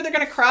like that? Either they're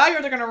going to cry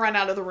or they're going to run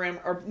out of the room,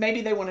 or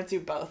maybe they want to do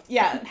both.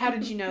 Yeah. How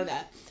did you know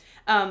that?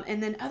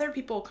 And then other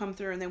people come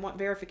through and they want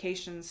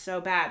verification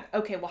so bad.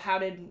 Okay, well, how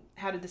did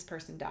this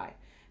person die?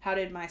 How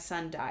did my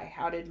son die?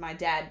 How did my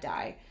dad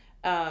die?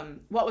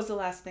 What was the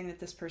last thing that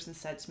this person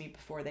said to me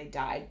before they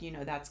died?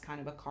 That's kind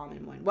of a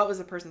common one. What was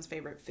the person's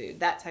favorite food?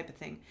 That type of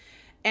thing.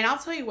 And I'll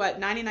tell you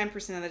what,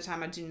 99% of the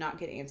time I do not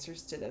get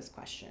answers to those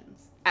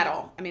questions at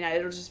all.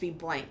 It'll just be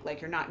blank, like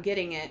you're not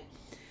getting it.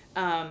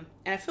 And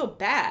I feel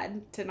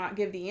bad to not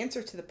give the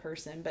answer to the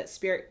person, but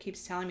Spirit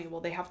keeps telling me,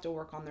 well, they have to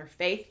work on their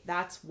faith.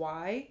 That's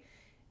why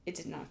it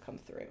did not come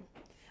through.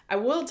 I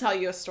will tell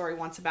you a story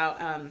once about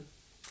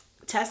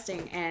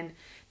testing, and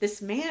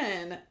this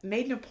man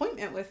made an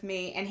appointment with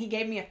me and he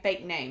gave me a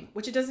fake name,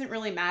 which it doesn't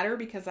really matter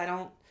because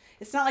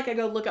it's not like I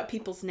go look up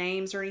people's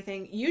names or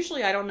anything.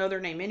 Usually I don't know their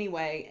name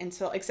anyway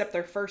except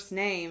their first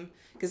name,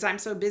 because I'm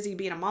so busy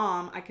being a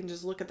mom, I can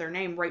just look at their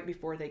name right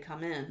before they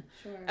come in.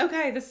 Sure.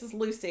 Okay, this is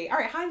Lucy. All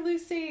right, hi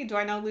Lucy. Do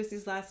I know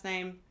Lucy's last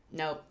name?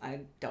 nope,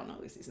 I don't know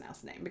Lucy's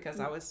last name because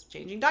I was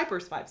changing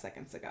diapers 5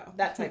 seconds ago.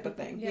 That type of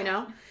thing, you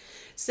know?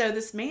 So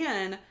this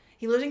man,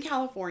 he lived in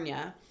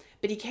California,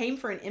 but he came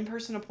for an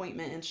in-person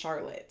appointment in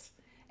Charlotte.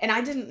 And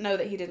I didn't know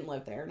that he didn't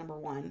live there, number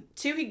one.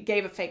 2, he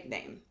gave a fake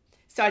name.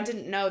 So I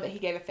didn't know that he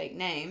gave a fake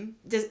name,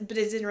 but it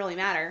didn't really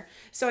matter.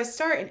 So I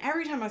start, and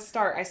every time I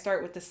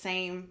start with the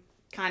same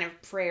kind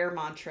of prayer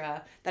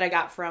mantra that I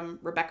got from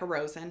Rebecca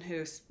Rosen,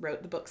 who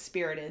wrote the book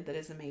Spirited, that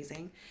is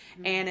amazing.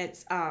 Mm-hmm. And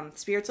it's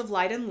spirits of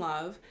light and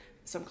love.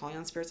 So I'm calling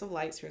on spirits of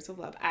light, spirits of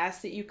love. I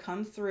ask that you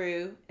come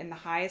through in the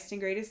highest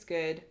and greatest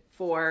good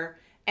for,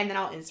 and then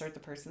I'll insert the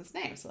person's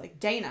name. So like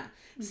Dana.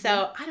 Mm-hmm.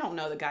 So I don't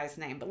know the guy's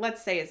name, but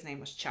let's say his name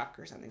was Chuck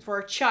or something.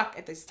 For Chuck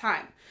at this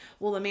time.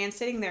 Well, the man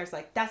sitting there is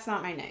like, that's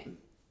not my name.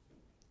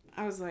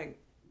 I was like,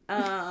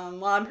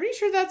 well, I'm pretty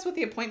sure that's what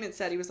the appointment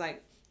said. He was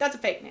like, that's a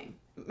fake name.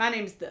 My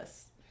name's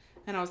this.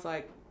 And I was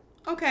like,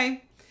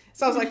 okay.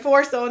 So I was like,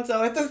 for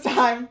so-and-so at this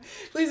time,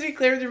 please be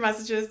clear with your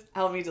messages.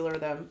 Help me deliver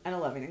them in a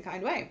loving and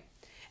kind way.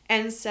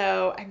 And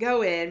so I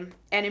go in,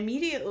 and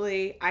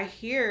immediately I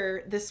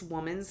hear this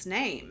woman's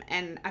name.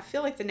 And I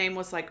feel like the name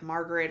was like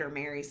Margaret or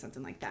Mary,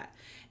 something like that.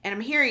 And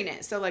I'm hearing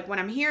it. So like when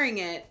I'm hearing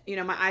it, you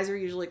know, my eyes are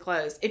usually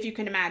closed. If you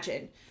can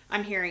imagine,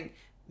 I'm hearing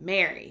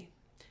Mary,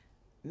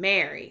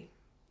 Mary,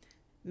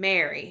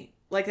 Mary,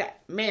 like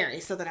that,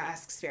 Mary. So then I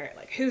ask Spirit,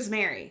 like, who's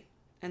Mary?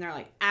 And they're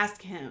like,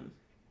 ask him.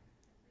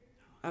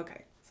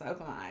 Okay. So I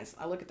open my eyes.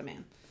 I look at the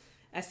man.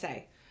 I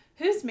say,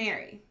 who's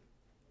Mary?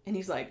 And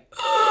he's like,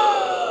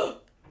 oh,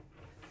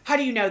 how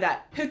do you know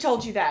that? Who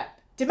told you that?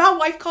 Did my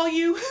wife call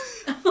you?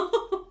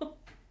 I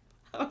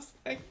was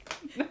like,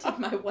 no. Did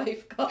my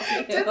wife call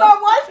you? Did my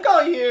wife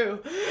call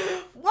you?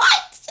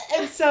 What?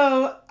 And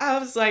so I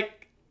was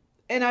like,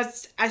 and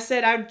I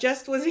said, I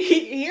just was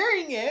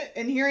hearing it.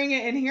 And,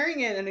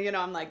 you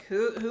know, I'm like,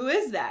 who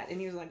is that? And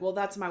he was like, well,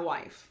 that's my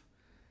wife.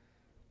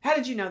 How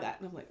did you know that?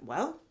 And I'm like,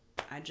 well,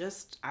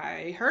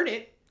 I heard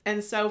it.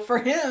 And so for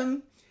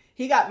him,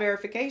 he got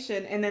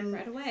verification. And then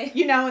right away,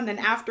 you know, and then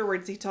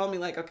afterwards he told me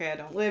like, okay, I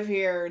don't live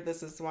here.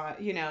 This is why,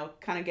 you know,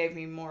 kind of gave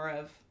me more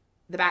of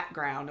the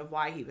background of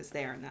why he was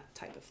there and that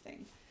type of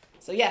thing.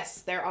 So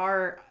yes, there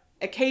are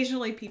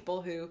occasionally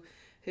people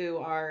who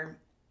are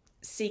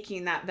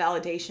seeking that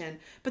validation.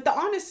 But the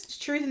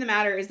honest truth of the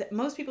matter is that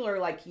most people are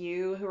like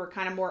you, who are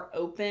kind of more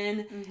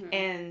open, mm-hmm.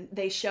 and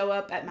they show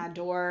up at my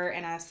door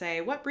and I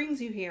say, what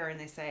brings you here? And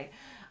they say,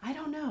 I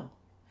don't know.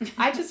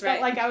 I just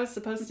felt like I was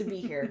supposed to be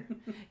here,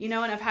 you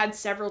know, and I've had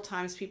several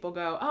times people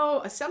go,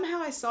 oh,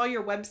 somehow I saw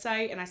your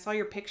website and I saw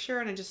your picture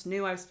and I just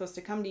knew I was supposed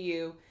to come to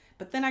you,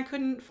 but then I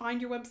couldn't find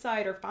your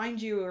website or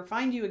find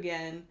you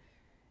again.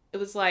 It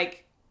was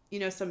like, you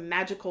know, some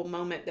magical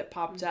moment that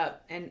popped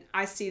up. And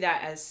I see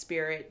that as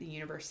Spirit, the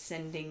universe,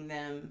 sending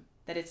them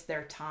that it's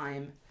their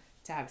time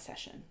to have a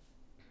session.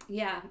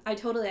 Yeah, I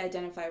totally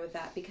identify with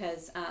that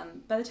because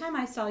by the time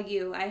I saw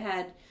you, I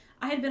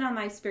had been on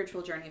my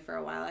spiritual journey for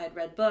a while. I had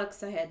read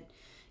books.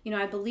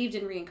 I believed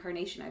in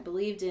reincarnation. I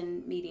believed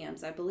in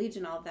mediums. I believed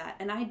in all of that.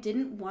 And I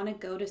didn't want to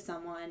go to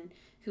someone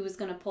who was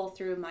going to pull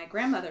through my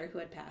grandmother who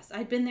had passed.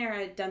 I'd been there.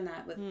 I'd done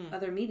that with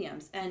other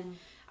mediums. And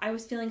I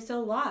was feeling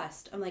so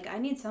lost. I'm like, I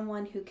need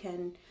someone who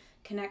can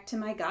connect to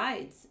my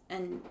guides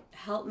and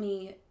help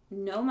me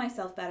know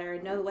myself better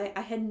and know the way.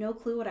 I had no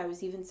clue what I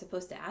was even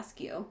supposed to ask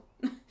you.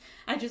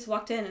 I just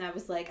walked in and I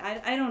was like,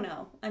 I don't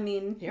know. I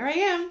mean, here I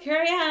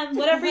am.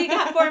 Whatever you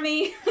got for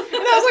me. And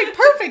I was like,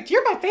 perfect.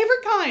 You're my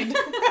favorite kind.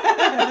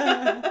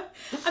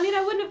 I mean,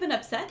 I wouldn't have been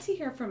upset to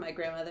hear from my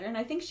grandmother. And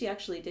I think she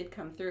actually did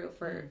come through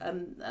for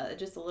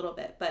just a little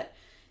bit. But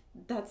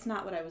that's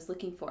not what I was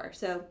looking for.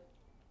 So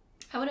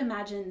I would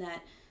imagine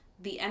that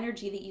the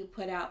energy that you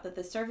put out, that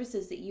the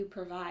services that you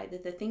provide,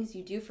 that the things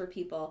you do for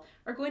people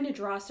are going to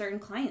draw certain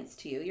clients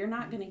to you. You're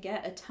not going to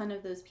get a ton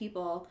of those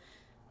people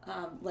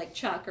like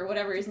Chuck or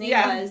whatever his name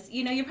was.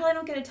 You know, you probably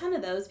don't get a ton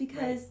of those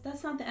because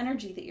that's not the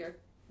energy that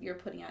you're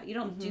putting out. You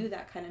don't do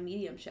that kind of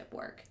mediumship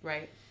work.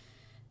 Right.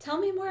 Tell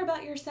me more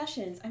about your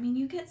sessions. I mean,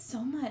 you get so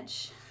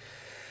much.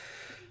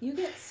 You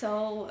get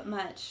so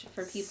much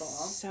for people.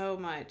 So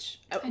much.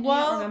 I know you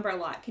don't remember a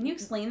lot. Can you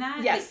explain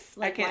that? Yes,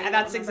 I can.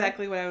 That's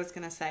exactly what I was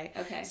going to say.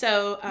 Okay.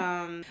 So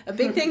a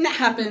big thing that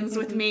happens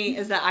with me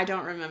is that I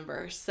don't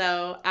remember.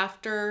 So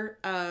after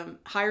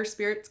higher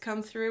spirits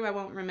come through, I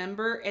won't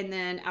remember. And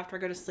then after I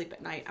go to sleep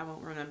at night, I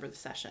won't remember the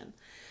session.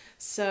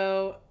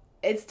 So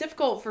it's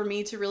difficult for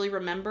me to really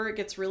remember. It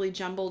gets really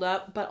jumbled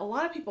up. But a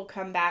lot of people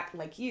come back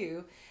like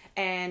you.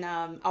 And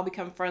I'll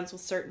become friends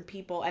with certain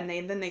people, and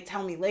then they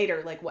tell me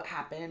later like what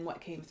happened, what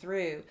came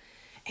through,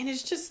 and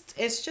it's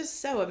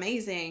just so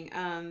amazing.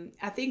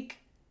 I think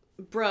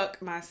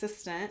Brooke, my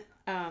assistant,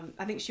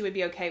 I think she would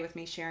be okay with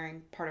me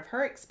sharing part of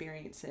her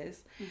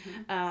experiences.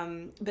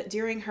 Mm-hmm. But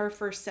during her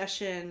first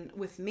session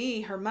with me,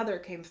 her mother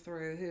came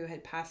through who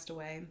had passed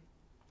away,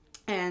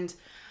 and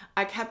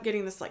I kept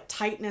getting this like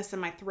tightness in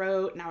my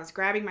throat, and I was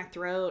grabbing my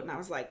throat, and I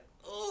was like,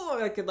 oh,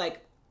 I could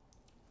like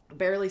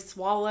barely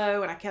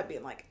swallow, and I kept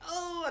being like,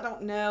 oh, I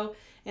don't know.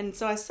 And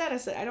so I said,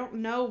 I don't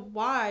know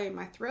why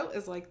my throat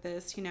is like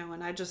this, you know,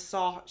 and I just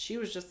saw, she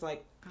was just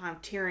like kind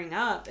of tearing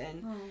up,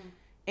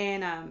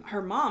 and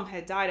her mom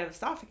had died of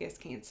esophagus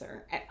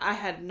cancer. I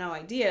had no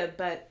idea,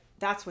 but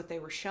that's what they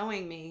were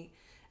showing me.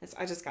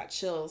 I just got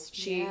chills.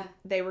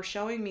 They were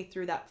showing me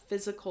through that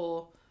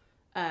physical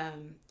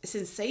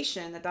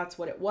sensation that's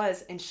what it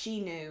was, and she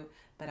knew,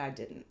 but I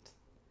didn't.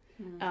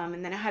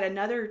 And then I had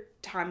another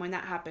time when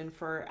that happened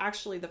for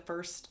actually the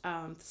first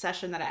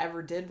session that I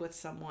ever did with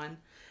someone.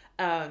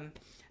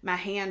 My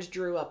hand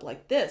drew up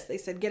like this. They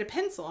said, get a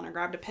pencil. And I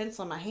grabbed a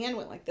pencil and my hand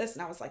went like this.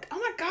 And I was like, oh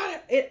my God,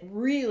 it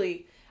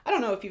really, I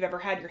don't know if you've ever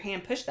had your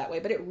hand pushed that way,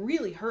 but it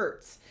really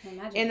hurts.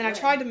 And then I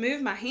tried to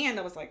move my hand.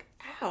 I was like,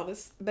 ow,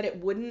 but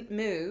it wouldn't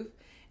move.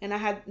 And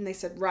they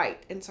said,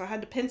 write. And so I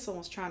had the pencil and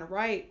was trying to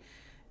write.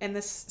 And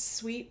this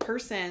sweet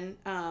person,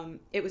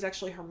 it was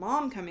actually her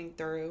mom coming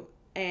through.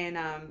 And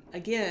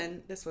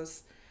again, this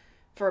was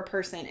for a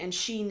person, and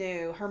she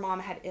knew her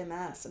mom had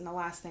MS, and the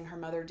last thing her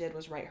mother did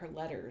was write her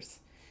letters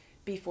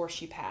before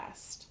she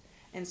passed.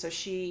 And so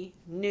she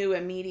knew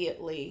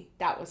immediately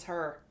that was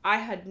her. I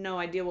had no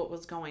idea what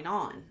was going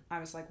on. I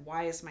was like,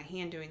 why is my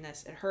hand doing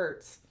this? It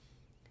hurts.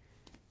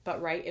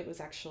 But right, it was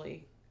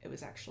actually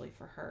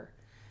for her.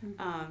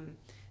 Mm-hmm.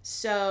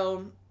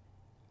 So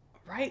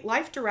right,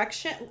 life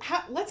direction.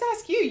 Let's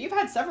ask you. You've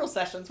had several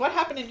sessions. What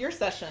happened in your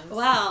sessions?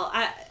 Well,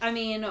 I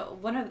mean,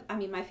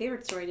 my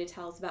favorite story to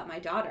tell is about my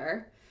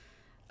daughter.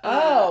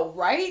 Oh,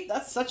 right?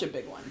 That's such a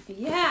big one.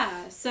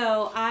 Yeah.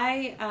 So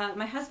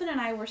my husband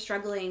and I were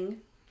struggling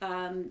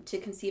to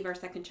conceive our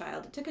second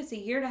child. It took us a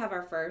year to have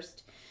our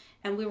first,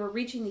 and we were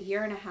reaching the 1.5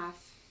 year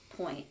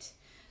point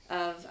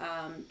of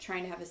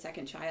trying to have a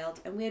second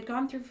child. And we had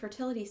gone through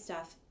fertility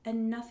stuff,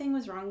 and nothing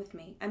was wrong with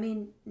me. I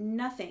mean,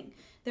 nothing.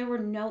 There were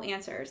no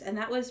answers, and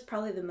that was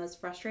probably the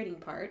most frustrating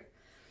part.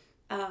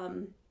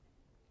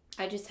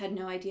 I just had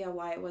no idea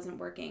why it wasn't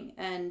working,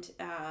 and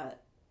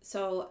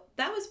so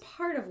that was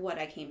part of what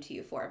I came to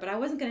you for, but I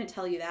wasn't going to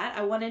tell you that.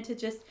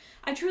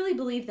 I truly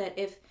believe that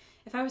if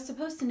I was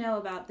supposed to know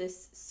about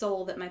this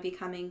soul that might be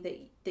coming,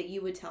 that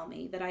you would tell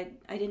me, that I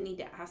didn't need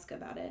to ask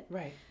about it.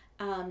 Right.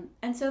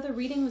 And so the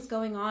reading was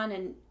going on,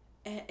 and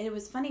it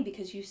was funny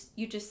because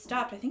you just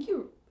stopped. I think you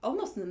were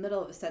almost in the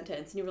middle of a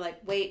sentence, and you were like,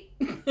 wait.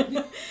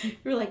 You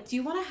were like, do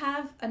you want to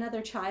have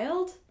another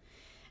child?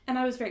 And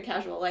I was very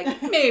casual,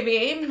 like,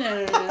 maybe.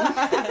 No.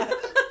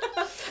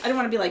 I don't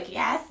want to be like,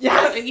 yes,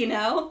 you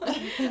know?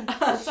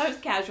 So I was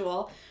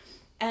casual.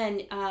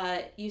 And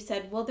you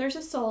said, well, there's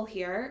a soul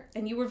here.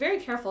 And you were very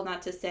careful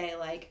not to say,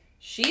 like,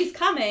 she's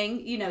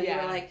coming. You know, you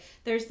were like,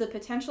 there's the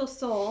potential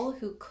soul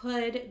who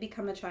could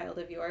become a child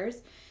of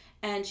yours.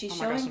 And she's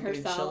showing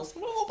herself.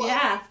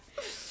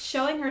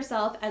 Showing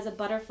herself as a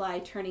butterfly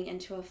turning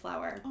into a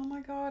flower. Oh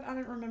my God, I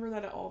didn't remember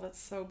that at all. That's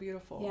so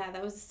beautiful. Yeah,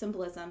 that was the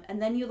symbolism. And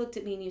then you looked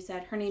at me and you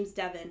said, her name's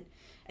Devon,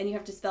 and you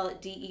have to spell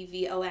it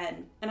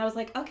Devon. And I was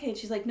like, okay. And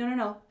she's like,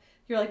 no.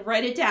 You're like,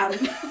 write it down.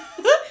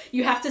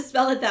 You have to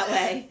spell it that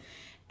way.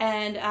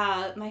 And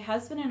my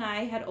husband and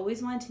I had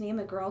always wanted to name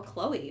a girl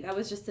Chloe. That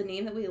was just the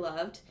name that we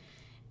loved.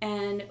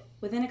 And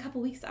within a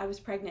couple weeks, I was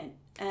pregnant.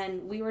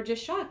 And we were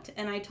just shocked.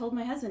 And I told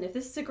my husband, if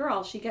this is a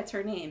girl, she gets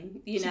her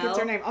name, you know? She gets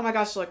her name. Oh my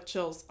gosh, look,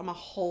 chills on my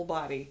whole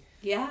body.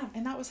 Yeah.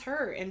 And that was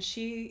her. And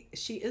she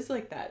is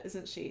like that,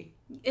 isn't she?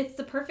 It's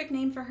the perfect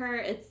name for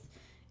her.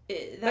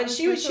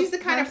 She's the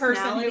kind of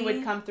person who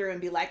would come through and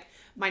be like,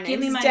 my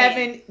name's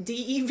Devon,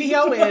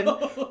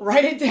 Devon.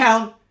 Write it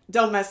down.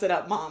 Don't mess it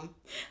up, Mom.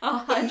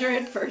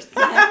 100%.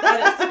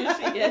 That is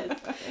who she is.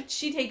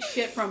 She takes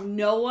shit from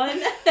no one,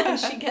 and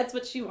she gets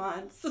what she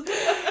wants.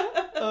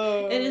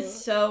 It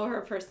is so her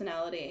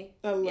personality.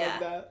 I love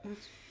that.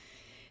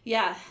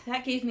 Yeah,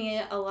 that gave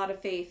me a lot of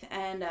faith.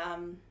 And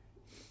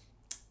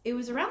it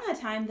was around that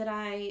time that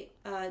I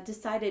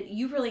decided,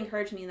 you really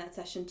encouraged me in that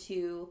session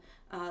to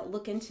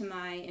look into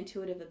my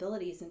intuitive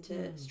abilities and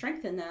to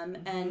strengthen them.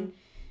 Mm-hmm. And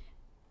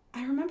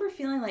I remember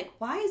feeling like,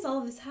 why is all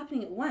of this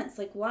happening at once?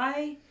 Like,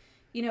 why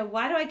do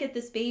I get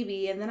this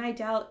baby? And then I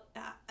doubt,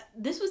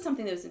 this was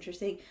something that was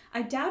interesting.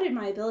 I doubted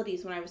my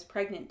abilities when I was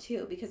pregnant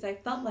too, because I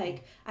felt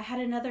like I had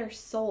another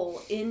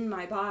soul in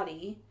my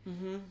body.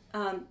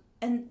 Mm-hmm.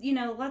 And,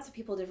 lots of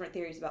people have different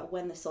theories about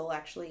when the soul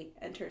actually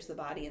enters the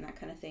body and that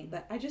kind of thing.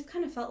 But I just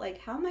kind of felt like,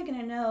 how am I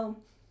going to know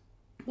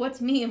what's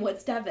me and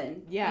what's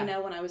Devon,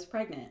 when I was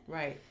pregnant?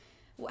 Right.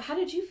 How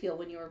did you feel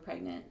when you were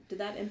pregnant? Did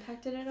that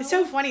impact it at all? It's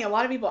so funny. A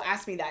lot of people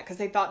ask me that because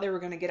they thought they were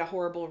going to get a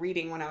horrible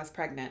reading when I was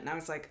pregnant. And I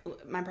was like,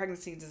 my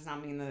pregnancy does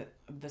not mean that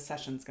the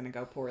session's going to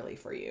go poorly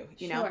for you,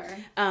 know?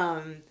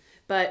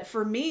 But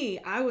for me,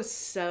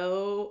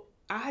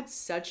 I had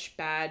such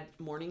bad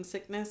morning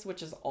sickness,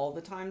 which is all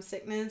the time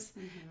sickness,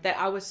 that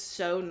I was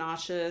so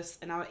nauseous.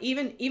 And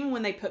even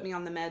when they put me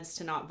on the meds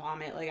to not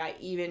vomit, like I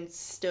even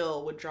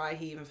still would dry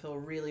heave and feel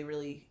really,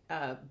 really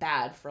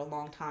bad for a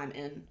long time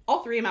in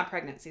all 3 of my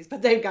pregnancies,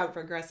 but they got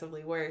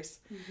progressively worse.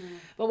 Mm-hmm.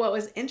 But what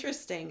was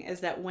interesting is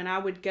that when I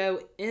would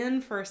go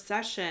in for a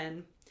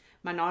session,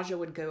 my nausea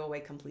would go away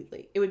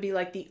completely. It would be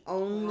like the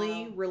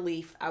only Wow.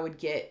 relief I would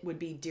get would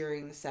be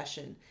during the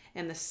session.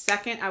 And the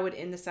second I would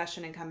end the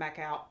session and come back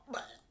out,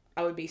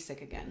 I would be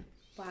sick again.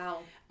 Wow.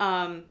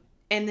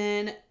 And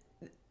then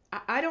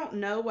I don't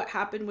know what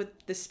happened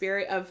with the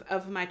spirit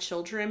of my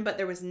children, but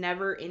there was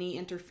never any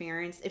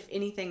interference. If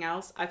anything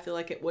else, I feel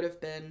like it would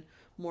have been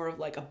more of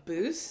like a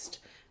boost,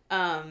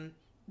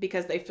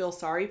 because they feel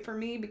sorry for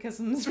me because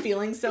I'm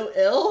feeling so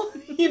ill,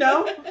 you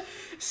know?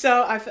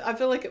 So I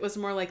feel like it was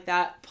more like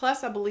that.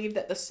 Plus, I believe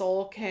that the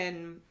soul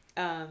can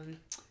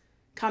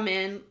come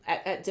in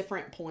at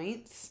different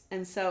points.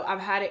 And so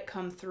I've had it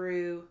come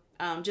through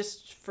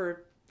just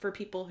for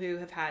people who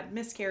have had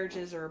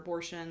miscarriages or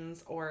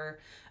abortions, or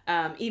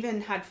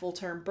even had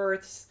full-term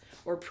births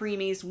or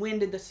preemies. When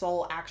did the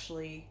soul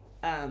actually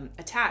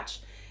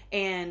attach?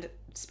 And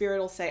Spirit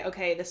will say,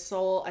 okay, the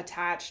soul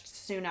attached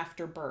soon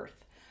after birth.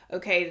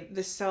 Okay,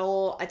 the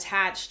soul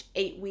attached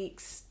 8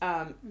 weeks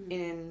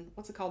in,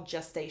 what's it called?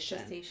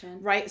 Gestation.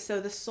 Right? So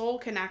the soul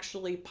can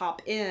actually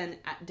pop in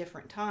at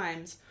different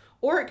times,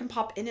 or it can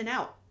pop in and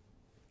out.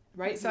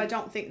 Right? So I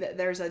don't think that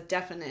there's a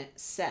definite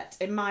set.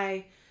 In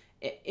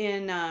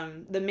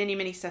the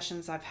many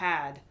sessions I've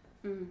had,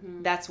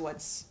 that's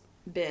what's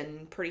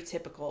been pretty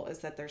typical, is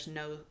that there's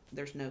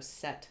no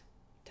set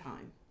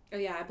time. Oh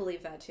yeah, I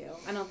believe that too.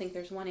 I don't think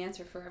there's one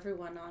answer for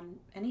everyone on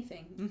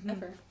anything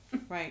ever.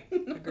 Right.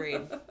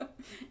 Agreed.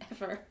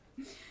 Ever.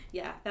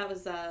 Yeah, that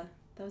was a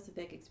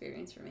big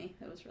experience for me.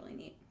 That was really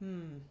neat.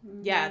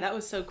 Yeah, that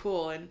was so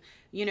cool. And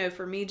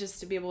for me, just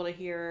to be able to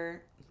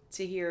hear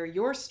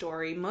your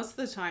story, most of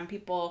the time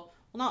people,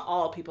 well, not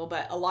all people,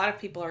 but a lot of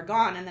people are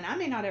gone, and then I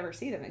may not ever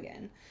see them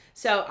again.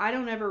 So I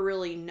don't ever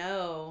really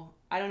know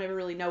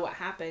what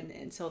happened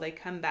until they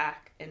come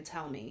back and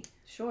tell me.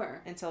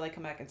 Sure. Until they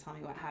come back and tell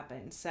me what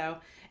happened. So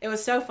it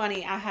was so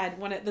funny. I had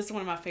this is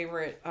one of my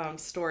favorite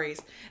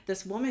stories.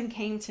 This woman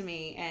came to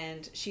me,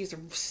 and she's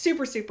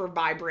super, super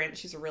vibrant.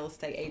 She's a real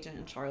estate agent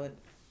in Charlotte.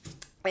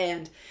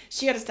 And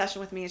she had a session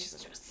with me, and she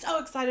said she was so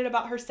excited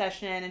about her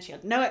session, and she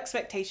had no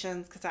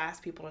expectations, because I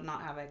asked people to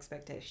not have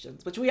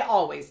expectations, which we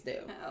always do.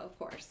 Oh, of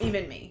course.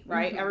 Even me,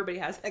 right? Everybody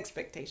has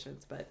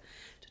expectations, but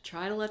to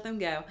try to let them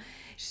go.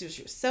 She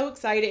was so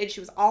excited.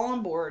 She was all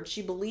on board.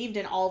 She believed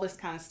in all this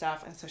kind of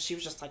stuff, and so she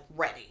was just like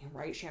ready,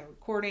 right? She had a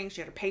recording, she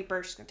had a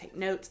paper, she's going to take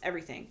notes,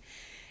 everything.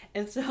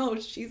 And so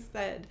she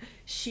said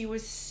she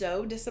was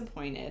so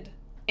disappointed.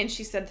 And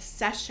she said the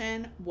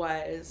session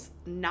was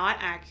not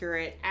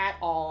accurate at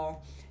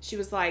all. She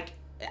was like,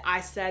 I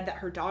said that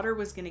her daughter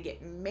was going to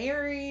get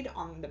married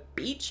on the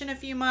beach in a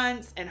few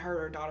months, and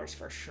her daughter's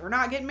for sure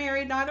not getting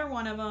married, neither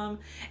one of them.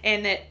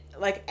 And that,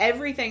 like,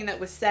 everything that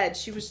was said,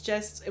 she was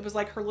just, it was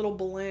like her little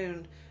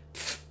balloon,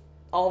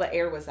 all the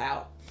air was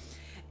out.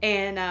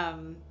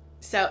 And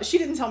so she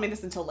didn't tell me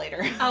this until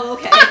later. Oh,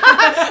 okay.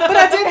 But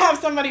I did have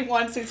somebody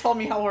once who told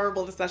me how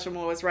horrible the session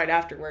was right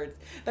afterwards.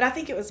 But I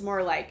think it was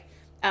more like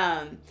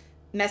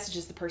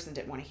messages the person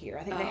didn't want to hear.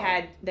 I think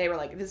they were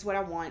like, this is what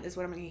I want, this is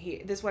what I'm going to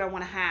hear, this is what I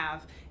want to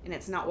have, and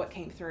it's not what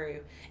came through.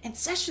 And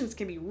sessions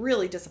can be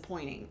really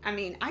disappointing. I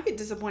mean, I get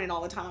disappointed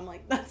all the time. I'm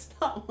like, that's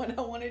not what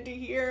I wanted to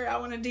hear. I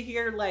wanted to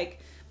hear,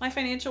 like, my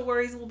financial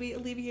worries will be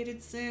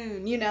alleviated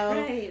soon,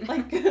 Right.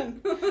 Like,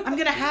 I'm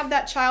going to have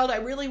that child I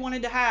really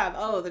wanted to have.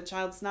 Oh, the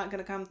child's not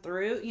going to come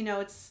through.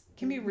 It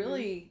can be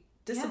really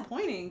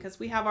disappointing, because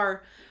we have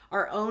our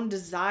own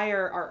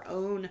desire, our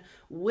own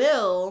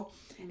will,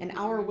 and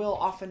our will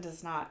often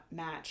does not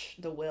match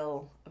the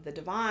will of the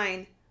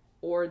divine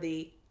or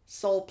the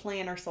soul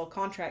plan or soul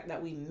contract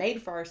that we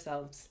made for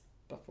ourselves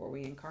before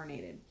we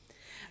incarnated.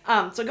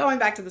 So going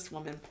back to this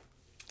woman.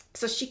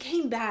 So she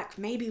came back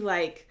maybe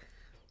like,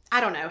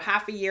 I don't know,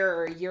 half a year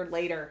or a year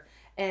later.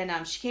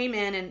 And she came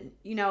in, and,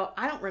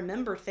 I don't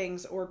remember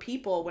things or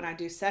people when I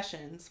do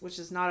sessions, which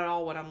is not at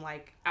all what I'm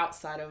like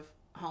outside of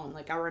home.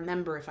 Like, I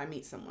remember if I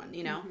meet someone,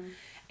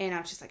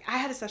 And she's like, I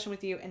had a session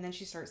with you. And then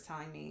she starts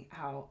telling me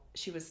how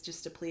she was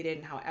just depleted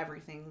and how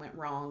everything went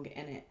wrong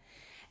in it.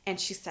 And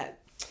she said,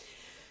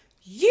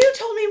 you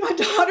told me my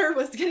daughter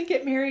was going to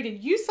get married,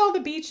 and you saw the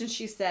beach. And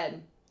she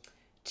said,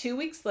 2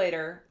 weeks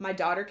later, my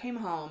daughter came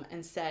home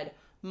and said,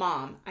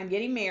 Mom, I'm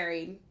getting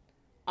married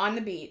on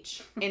the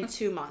beach in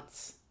 2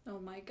 months. Oh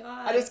my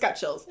God. I just got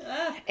chills.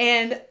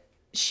 And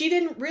she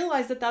didn't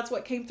realize that that's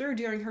what came through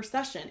during her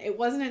session. It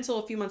wasn't until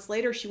a few months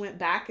later she went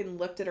back and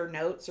looked at her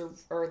notes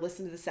or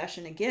listened to the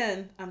session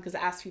again, because I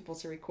asked people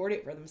to record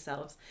it for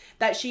themselves,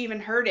 that she even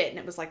heard it. And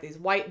it was like these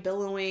white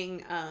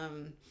billowing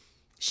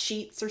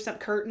sheets or some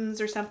curtains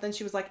or something.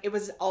 She was like, it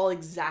was all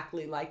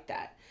exactly like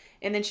that.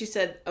 And then she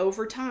said,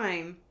 over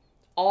time,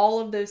 all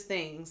of those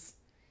things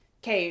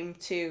came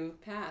to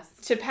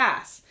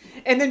pass.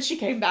 And then she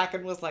came back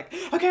and was like,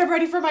 okay, I'm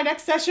ready for my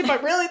next session,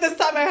 but really this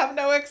time I have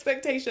no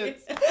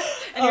expectations.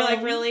 And you're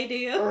like, really, do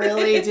you?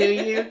 Really, do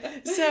you?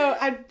 So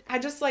I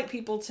just like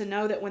people to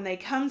know that when they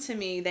come to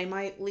me, they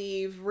might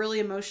leave really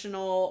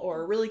emotional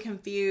or really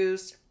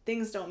confused.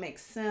 Things don't make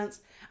sense.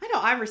 I know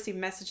I've received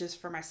messages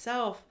for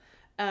myself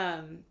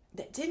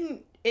that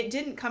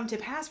didn't come to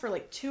pass for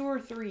like 2 or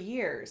 3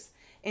 years.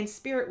 And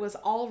Spirit was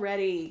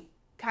already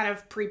kind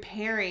of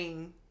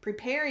preparing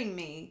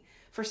me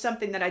for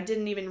something that I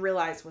didn't even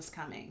realize was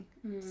coming.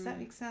 Does that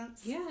make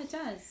sense? Yeah, it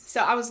does.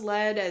 So I was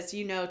led, as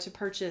you know, to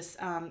purchase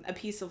a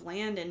piece of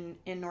land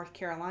in North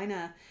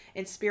Carolina,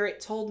 and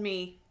Spirit told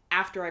me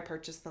after I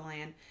purchased the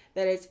land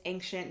that it's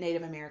ancient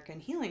Native American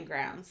healing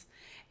grounds,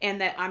 and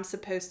that I'm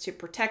supposed to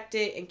protect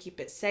it and keep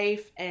it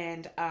safe,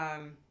 and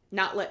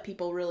not let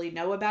people really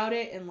know about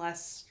it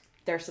unless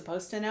they're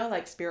supposed to know.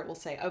 Like Spirit will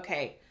say,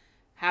 okay,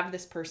 have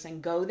this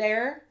person go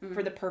there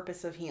for the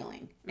purpose of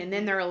healing. And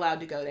then they're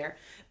allowed to go there.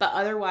 But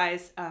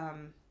otherwise,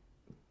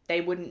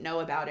 they wouldn't know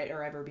about it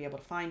or ever be able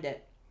to find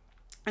it.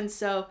 And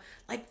so,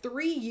 like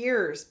 3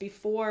 years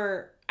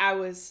before I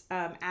was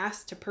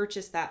asked to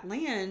purchase that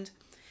land,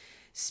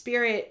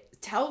 Spirit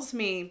tells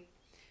me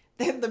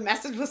that the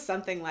message was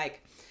something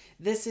like,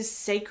 this is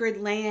sacred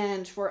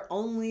land for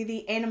only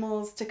the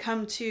animals to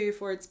come to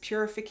for its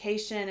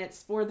purification.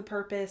 It's for the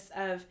purpose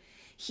of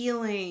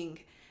healing.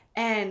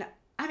 And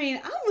I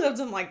mean, I lived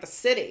in like the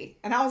city,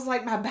 and I was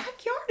like, my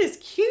backyard is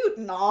cute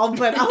and all,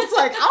 but I was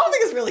like, I don't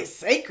think it's really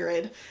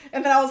sacred.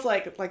 And then I was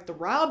like the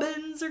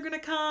robins are going to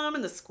come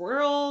and the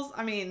squirrels.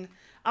 I mean,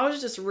 I was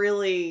just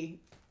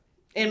really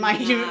in my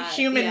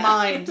human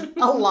mind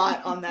a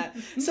lot on that.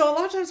 So a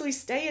lot of times we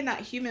stay in that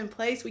human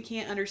place we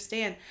can't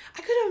understand.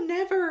 I could have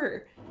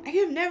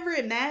never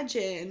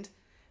imagined.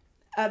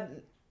 I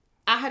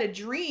had a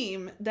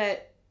dream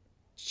that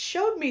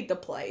showed me the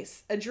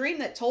place, a dream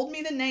that told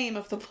me the name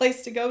of the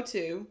place to go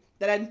to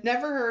that I'd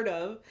never heard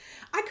of.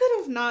 I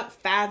could have not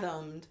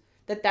fathomed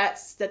that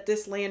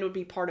this land would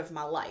be part of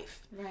my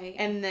life. Right.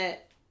 And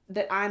that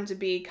I'm to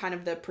be kind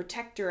of the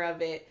protector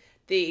of it,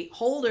 the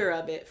holder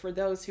of it for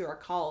those who are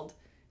called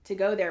to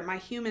go there. My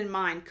human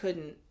mind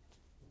couldn't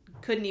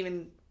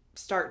even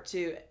start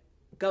to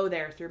go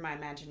there through my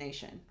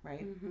imagination,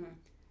 right? Mm-hmm.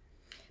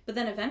 But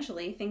then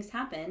eventually things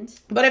happened.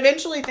 And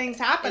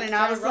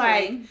I was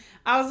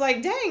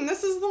like, dang,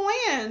 this is the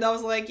land. I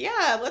was like,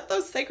 yeah, let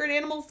those sacred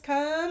animals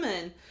come,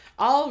 and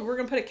we're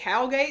going to put a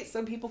cow gate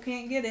so people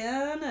can't get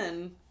in.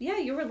 And yeah,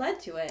 you were led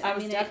to it. I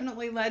was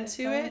definitely led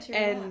to it.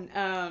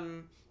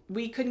 And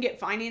we couldn't get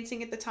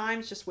financing at the time.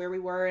 It's just where we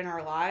were in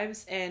our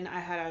lives. And I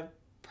had a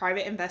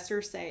private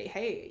investor say,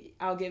 hey,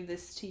 I'll give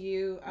this to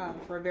you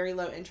for a very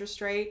low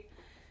interest rate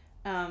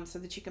so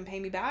that you can pay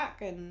me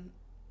back. And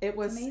it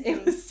was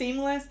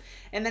seamless.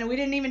 And then we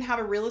didn't even have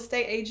a real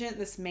estate agent.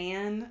 This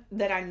man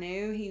that I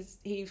knew,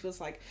 he was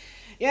like,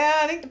 yeah,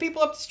 I think the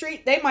people up the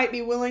street, they might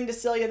be willing to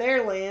sell you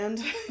their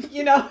land,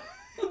 you know.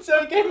 So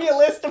he gave me a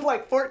list of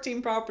like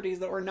 14 properties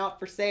that were not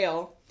for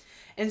sale.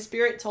 And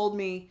Spirit told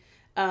me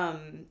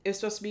it was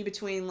supposed to be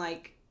between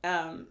like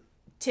 10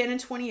 and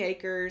 20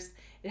 acres.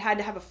 It had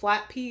to have a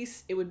flat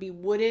piece. It would be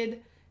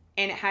wooded,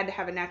 and it had to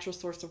have a natural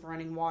source of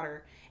running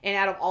water. And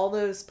out of all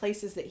those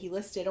places that he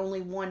listed,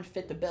 only one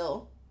fit the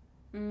bill.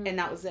 And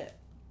that was it.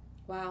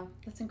 Wow,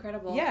 that's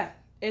incredible. Yeah,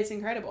 it's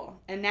incredible.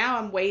 And now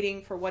I'm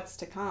waiting for what's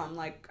to come.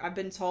 Like I've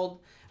been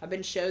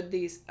shown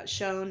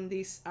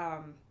these,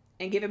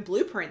 and given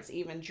blueprints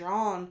even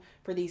drawn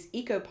for these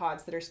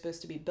ecopods that are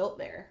supposed to be built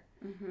there.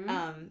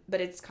 Mm-hmm. But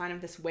it's kind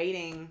of this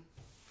waiting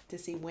to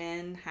see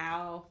when,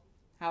 how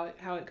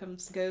it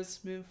goes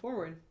moving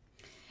forward.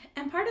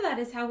 And part of that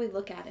is how we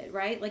look at it,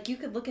 right? Like you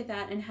could look at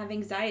that and have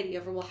anxiety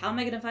over, well, how am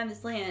I going to find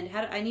this land?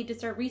 How do I need to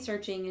start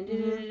researching and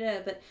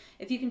da-da-da-da. But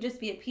if you can just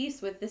be at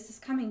peace with this is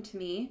coming to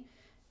me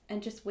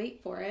and just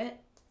wait for it.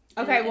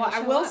 Okay, well,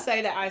 I will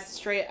say that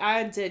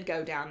I did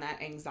go down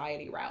that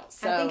anxiety route.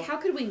 So I think, how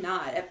could we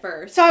not at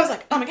first? So I was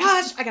like, oh my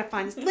gosh, I got to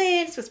find this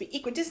land. It's supposed to be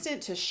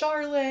equidistant to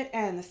Charlotte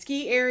and the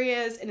ski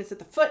areas, and it's at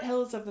the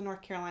foothills of the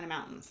North Carolina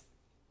mountains.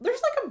 There's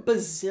like a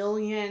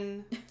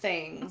bazillion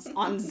things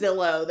on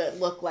Zillow that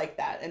look like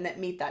that and that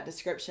meet that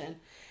description.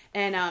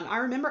 And I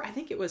remember, I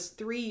think it was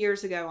 3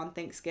 years ago on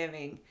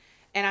Thanksgiving,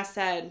 and I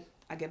said,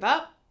 I give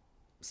up.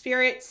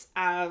 Spirits,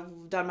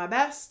 I've done my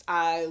best.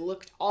 I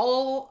looked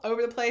all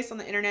over the place on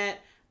the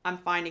internet. I'm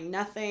finding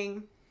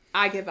nothing.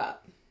 I give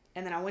up.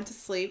 And then I went to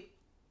sleep,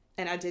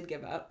 and I did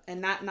give up.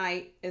 And that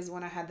night is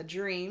when I had the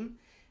dream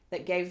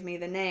that gave me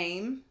the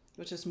name,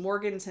 which is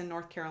Morganton,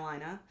 North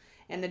Carolina.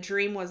 And the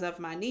dream was of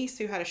my niece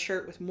who had a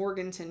shirt with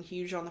Morganton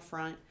huge on the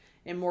front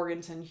and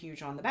Morganton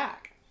huge on the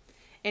back.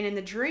 And in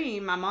the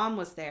dream, my mom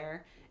was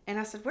there. And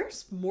I said,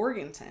 where's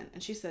Morganton?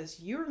 And she says,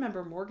 you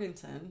remember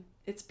Morganton?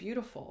 It's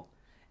beautiful.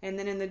 And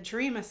then in the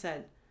dream, I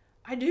said,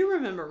 I do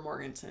remember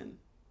Morganton.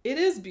 It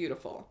is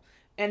beautiful.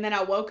 And then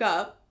I woke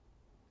up,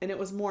 and it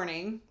was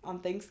morning on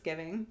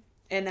Thanksgiving.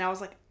 And then I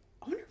was like,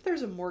 I wonder if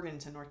there's a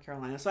Morganton, North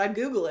Carolina. So I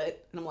Google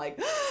it, and I'm like,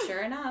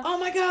 sure enough. Oh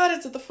my God,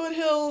 it's at the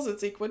foothills.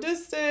 It's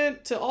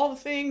equidistant to all the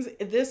things.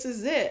 This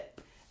is it.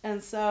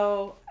 And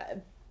so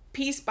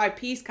piece by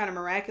piece, kind of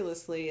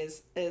miraculously,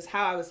 is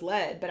how I was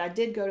led. But I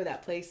did go to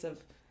that place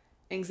of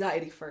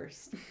anxiety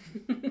first.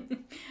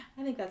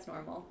 I think that's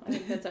normal. I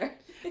think that's our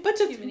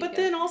but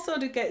then also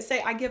to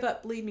say, I give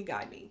up, lead me,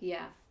 guide me.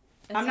 Yeah.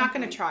 I'm not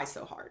going to try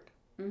so hard.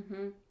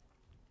 Mm-hmm.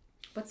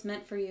 What's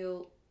meant for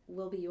you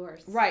will be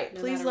yours. Right. No,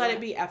 please let it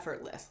be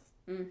effortless.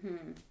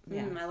 Mm-hmm.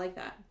 Yeah. I like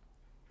that.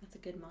 That's a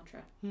good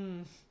mantra.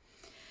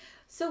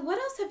 So what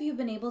else have you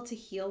been able to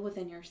heal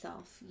within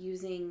yourself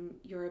using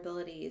your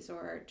abilities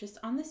or just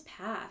on this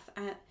path?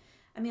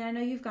 I mean, I know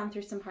you've gone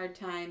through some hard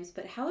times,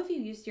 but how have you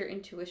used your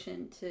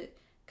intuition to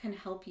kind of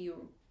help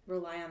you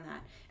rely on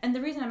that? And the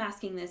reason I'm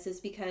asking this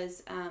is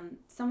because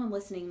someone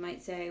listening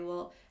might say,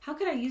 well, how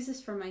could I use this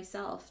for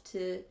myself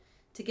to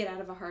get out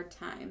of a hard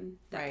time,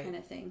 that kind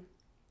of thing?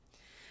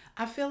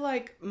 I feel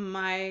like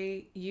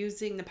my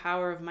using the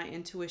power of my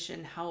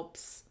intuition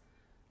helps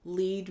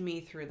lead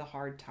me through the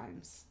hard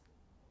times.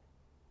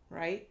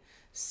 Right?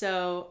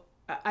 So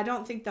I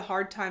don't think the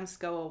hard times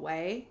go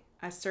away.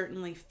 I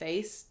certainly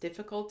face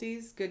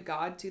difficulties. Good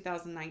God,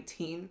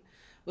 2019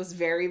 was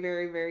very,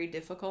 very, very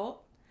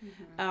difficult.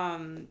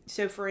 Mm-hmm.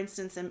 So for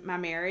instance, in my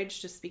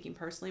marriage, just speaking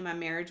personally, my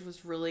marriage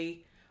was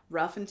really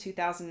rough in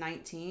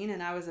 2019,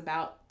 and I was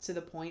about to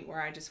the point where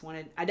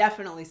I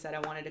definitely said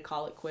I wanted to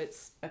call it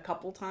quits a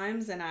couple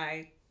times, and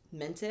I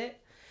meant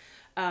it.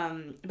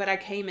 But I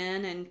came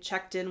in and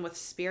checked in with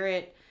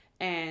Spirit,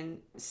 and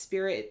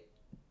Spirit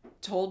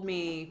told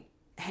me,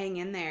 hang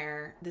in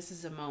there. This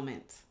is a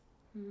moment.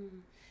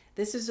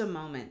 This is a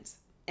moment,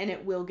 and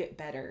it will get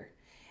better.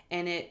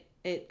 And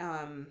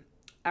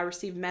I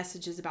received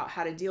messages about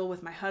how to deal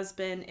with my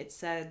husband. It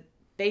said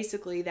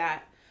basically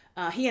that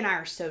he and I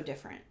are so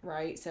different,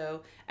 right?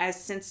 So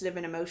as sensitive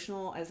and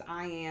emotional as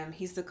I am,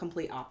 he's the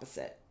complete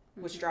opposite,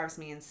 which drives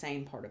me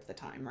insane part of the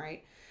time,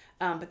 right?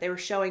 But they were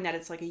showing that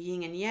it's like a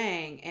yin and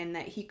yang, and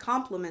that he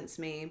compliments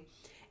me,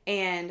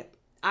 and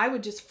I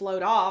would just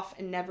float off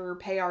and never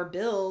pay our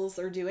bills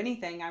or do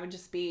anything. I would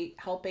just be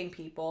helping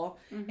people.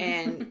 Mm-hmm.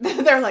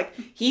 And they're like,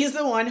 he's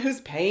the one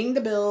who's paying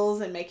the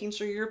bills and making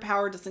sure your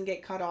power doesn't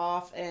get cut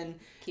off and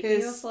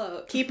keeping you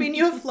afloat. Keeping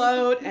you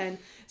afloat. And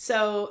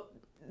so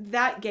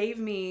that gave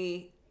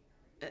me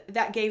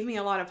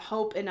a lot of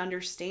hope and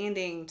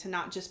understanding to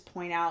not just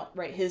point out,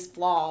 right, his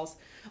flaws.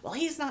 Well,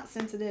 he's not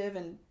sensitive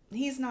and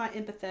he's not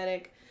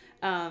empathetic.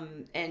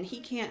 And he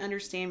can't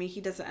understand me.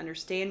 He doesn't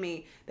understand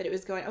me. But it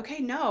was going, okay,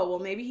 no, well,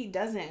 maybe he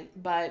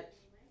doesn't, but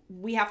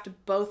we have to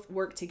both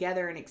work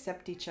together and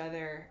accept each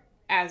other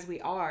as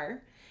we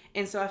are.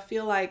 And so I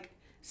feel like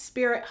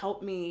Spirit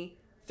helped me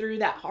through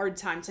that hard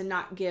time to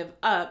not give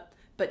up,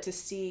 but to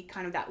see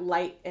kind of that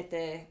light at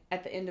the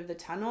end of the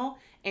tunnel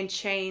and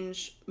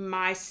change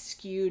my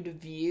skewed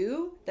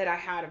view that I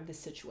had of the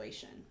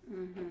situation.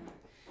 Mm-hmm.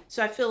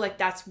 So I feel like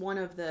that's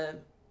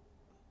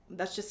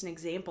just an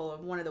example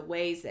of one of the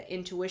ways that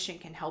intuition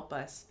can help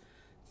us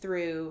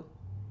through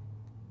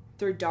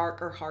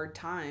dark or hard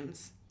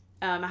times.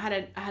 I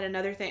had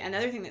another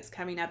thing that's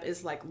coming up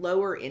is like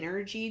lower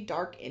energy,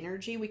 dark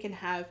energy. We can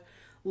have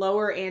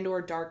lower and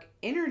or dark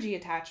energy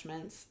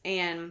attachments,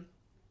 and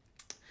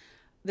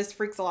this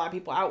freaks a lot of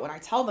people out when I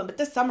tell them, but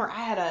this summer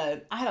I had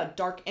a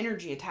dark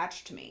energy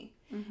attached to me.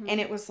 Mm-hmm.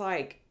 And it was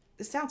like,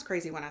 it sounds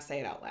crazy when I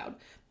say it out loud,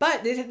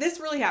 but this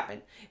really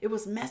happened. It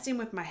was messing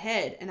with my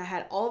head, and I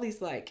had all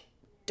these like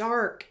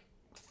dark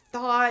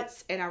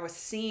thoughts, and I was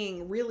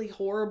seeing really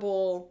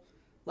horrible,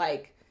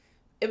 like,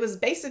 it was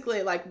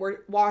basically like we're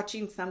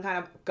watching some kind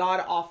of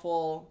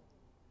god-awful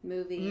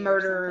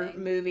murder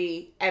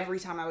movie every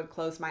time I would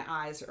close my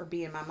eyes or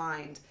be in my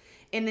mind.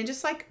 And then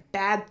just like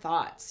bad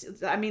thoughts.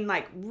 I mean,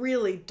 like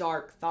really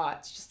dark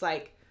thoughts, just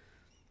like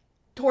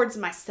towards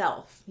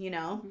myself, you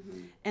know?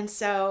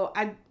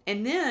 Mm-hmm.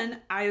 And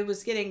then I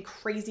was getting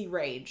crazy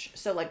rage.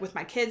 So like with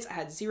my kids, I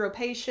had zero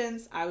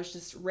patience. I was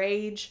just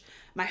rage.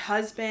 My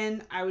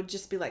husband, I would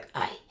just be like,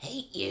 I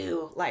hate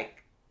you.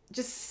 Like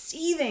just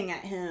seething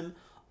at him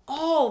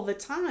all the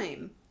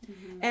time.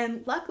 Mm-hmm.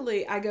 And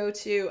luckily I go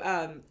to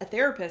a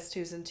therapist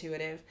who's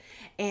intuitive,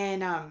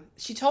 and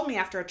she told me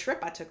after a trip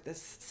I took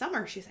this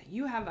summer, she said,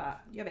 you have a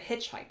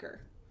hitchhiker.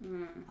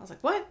 I was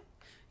like, what?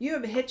 You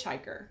have a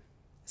hitchhiker.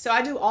 So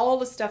I do all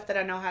the stuff that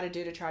I know how to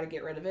do to try to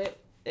get rid of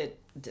it. It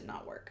did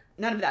not work.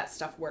 None of that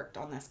stuff worked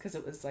on this because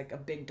it was like a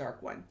big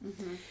dark one.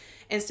 Mm-hmm.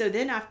 And so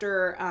then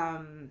after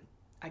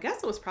I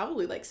guess it was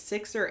probably like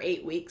 6 or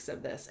 8 weeks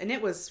of this, and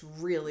it was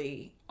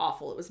really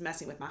awful. It was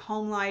messing with my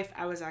home life.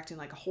 I was acting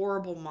like a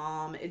horrible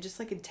mom. It just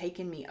like had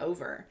taken me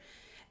over.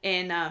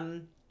 And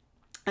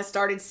I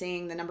started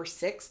seeing the number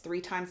 6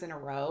 3 times in a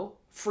row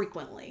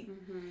frequently.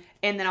 Mm-hmm.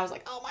 And then I was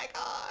like, oh my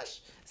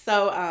gosh.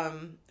 So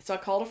I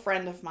called a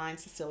friend of mine,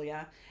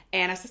 Cecilia,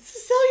 and I said,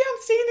 Cecilia,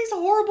 I'm seeing these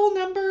horrible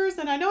numbers,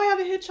 and I know I have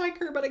a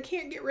hitchhiker, but I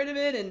can't get rid of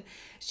it. And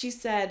she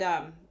said,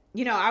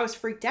 I was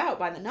freaked out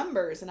by the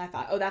numbers, and I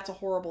thought, oh, that's a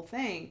horrible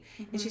thing.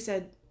 Mm-hmm. And she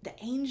said, the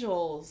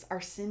angels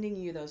are sending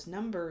you those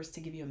numbers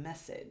to give you a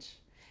message,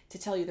 to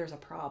tell you there's a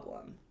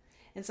problem.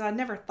 And so I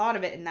never thought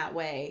of it in that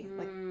way.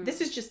 Like,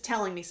 this is just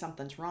telling me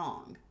something's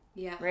wrong.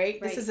 Yeah.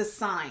 Right? This is a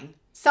sign.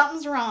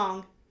 Something's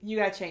wrong. You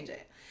got to change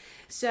it.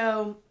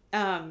 So,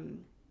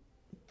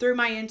 through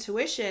my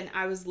intuition,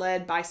 I was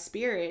led by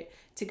Spirit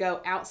to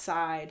go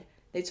outside.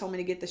 They told me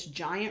to get this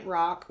giant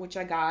rock, which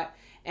I got.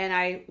 And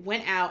I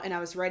went out and I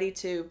was ready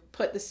to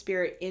put the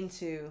Spirit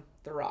into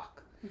the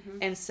rock. Mm-hmm.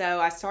 And so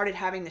I started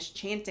having this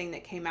chanting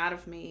that came out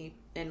of me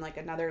in like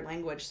another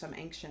language, some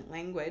ancient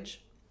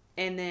language.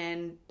 And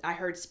then I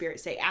heard Spirit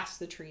say, ask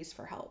the trees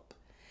for help.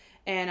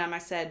 And I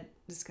said,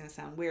 this is going to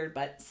sound weird,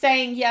 but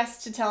saying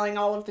yes to telling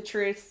all of the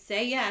truth.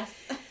 Say yes.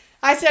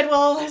 I said,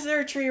 well, is there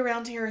a tree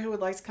around here who would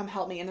like to come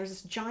help me? And there's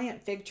this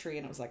giant fig tree.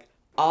 And it was like,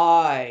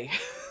 I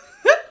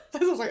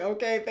was like,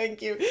 okay,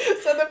 thank you.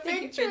 So the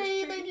fig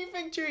tree, thank you,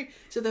 fig tree.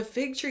 So the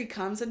fig tree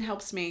comes and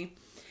helps me.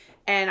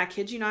 And I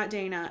kid you not,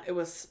 Dana, it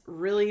was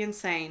really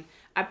insane.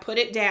 I put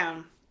it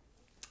down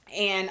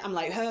and I'm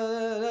like,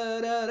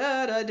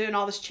 doing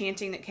all this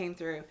chanting that came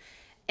through.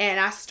 And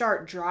I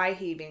start dry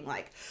heaving,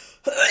 like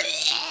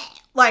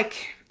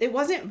it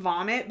wasn't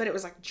vomit, but it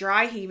was like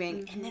dry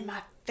heaving. Mm-hmm. And then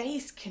my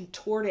face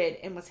contorted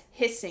and was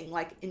hissing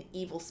like an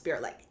evil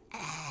spirit, like,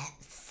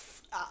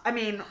 I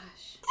mean,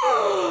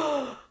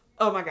 oh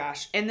my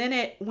gosh. And then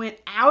it went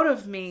out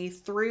of me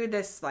through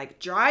this like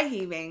dry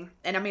heaving.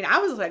 And I mean, I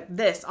was like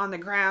this on the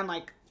ground,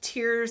 like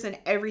tears and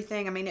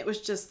everything. I mean, it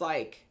was just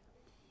like,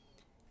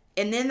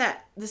 and then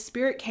the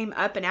spirit came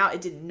up and out.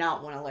 It did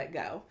not want to let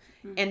go.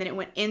 Mm-hmm. And then it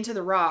went into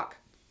the rock.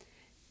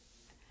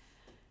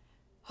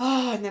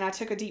 Oh, and then I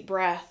took a deep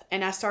breath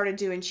and I started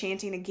doing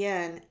chanting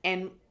again.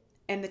 And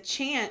the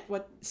chant,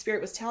 what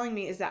Spirit was telling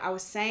me is that I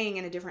was saying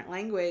in a different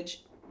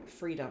language,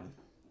 freedom.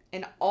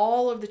 And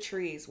all of the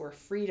trees were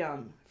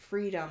freedom,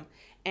 freedom.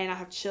 And I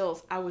have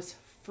chills. I was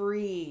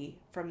free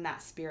from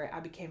that spirit. I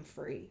became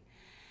free.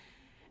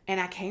 And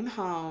I came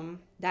home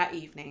that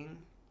evening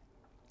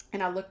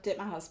and I looked at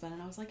my husband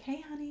and I was like,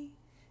 hey, honey.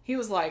 He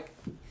was like,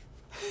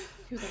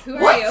 who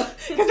are you?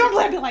 Because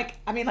normally I'd be like,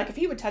 I mean, like if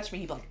he would touch me,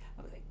 he'd be like,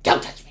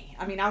 don't touch me.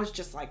 I mean, I was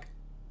just like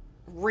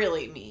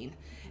really mean.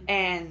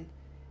 And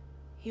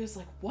he was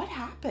like, what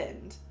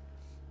happened?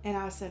 And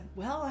I said,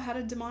 well, I had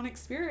a demonic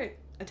spirit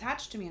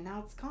attached to me and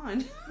now it's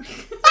gone.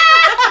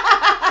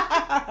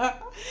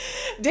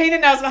 Dana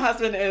knows my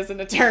husband is an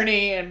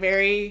attorney and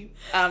very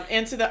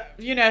into the,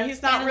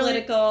 he's not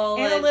analytical,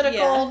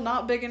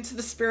 not big into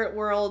the spirit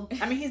world.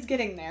 I mean, he's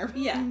getting there.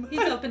 Yeah, he's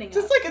opening up.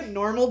 Just like a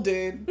normal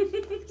dude.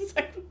 He's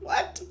like,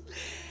 what?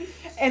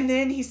 And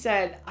then he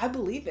said, I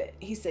believe it.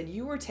 He said,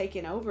 you were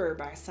taken over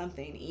by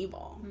something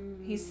evil.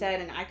 Mm-hmm. He said,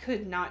 and I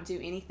could not do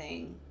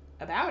anything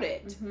about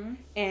it. Mm-hmm.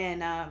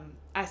 And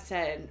I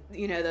said,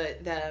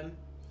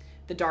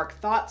 the dark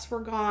thoughts were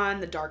gone.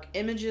 The dark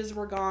images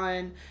were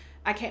gone.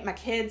 My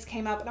kids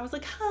came up and I was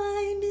like, hi,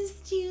 I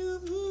missed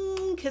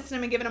you. Kissing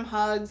them and giving them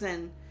hugs.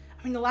 And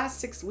I mean, the last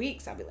 6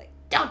 weeks, I'd be like,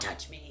 don't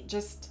touch me.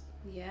 Just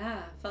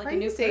felt crazy. Like a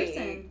new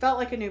person. Felt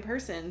like a new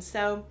person.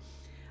 So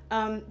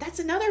that's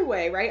another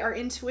way, right? Our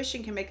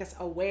intuition can make us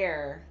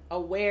aware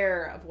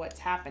of what's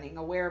happening,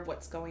 aware of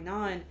what's going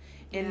on.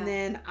 And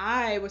then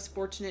I was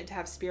fortunate to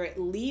have Spirit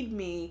lead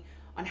me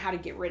on how to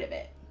get rid of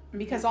it.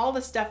 Because all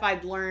the stuff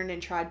I'd learned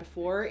and tried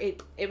before,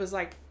 it was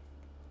like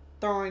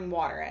throwing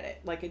water at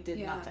it. Like it did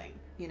nothing,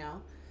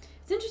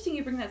 It's interesting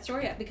you bring that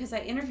story up because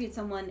I interviewed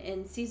someone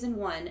in season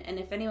 1, and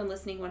if anyone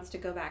listening wants to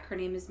go back, her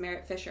name is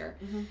Merritt Fisher,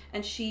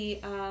 and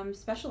she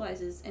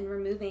specializes in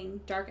removing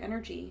dark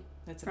energy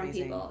from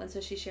amazing. People. And so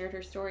she shared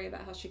her story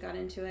about how she got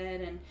into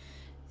it, and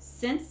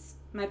since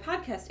my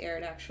podcast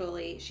aired,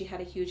 actually, she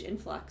had a huge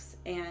influx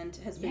and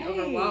has been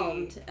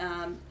overwhelmed.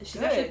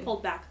 She's actually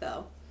pulled back,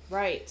 though.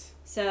 Right.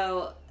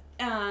 So...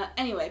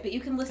 anyway, but you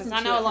can listen to it.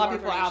 Because I know a lot of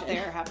people out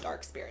there have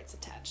dark spirits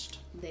attached.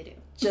 They do.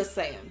 Just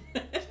saying.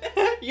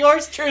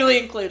 Yours truly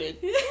included.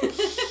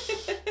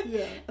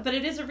 Yeah. But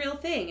it is a real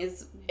thing,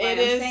 is why it I'm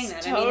is saying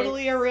that.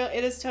 Totally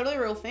it is totally a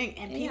real thing.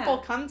 And people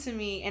come to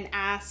me and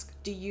ask,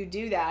 do you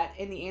do that?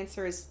 And the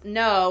answer is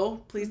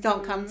no. Please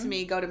don't come to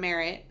me. Go to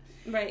Merritt.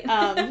 Right.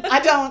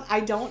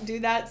 I don't do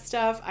that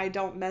stuff. I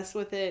don't mess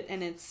with it.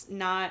 And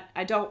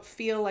I don't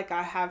feel like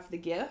I have the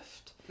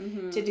gift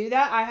to do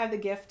that. I have the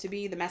gift to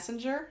be the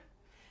messenger.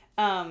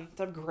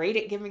 They're great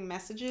at giving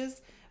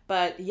messages,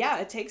 but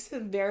it takes a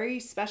very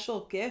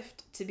special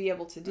gift to be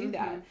able to do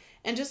that.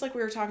 And just like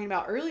we were talking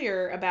about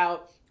earlier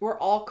about we're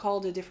all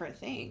called to different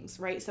things,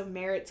 right? So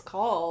Merritt's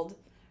called,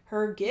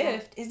 her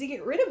gift is to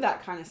get rid of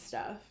that kind of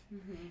stuff.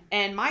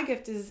 And my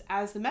gift is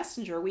as the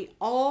messenger. We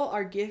all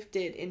are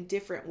gifted in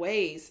different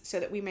ways so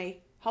that we may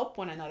help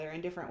one another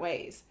in different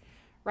ways,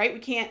 right? We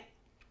can't,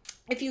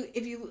 if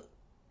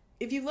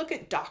you look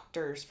at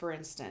doctors, for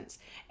instance,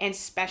 and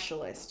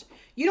specialists,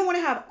 you don't want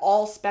to have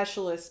all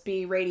specialists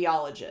be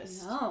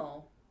radiologists.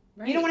 No.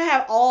 Right. You don't want to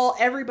have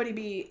everybody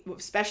be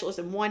specialists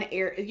in one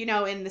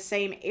area, in the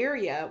same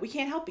area. We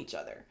can't help each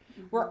other.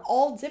 We're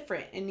all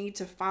different and need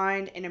to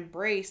find and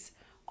embrace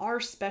our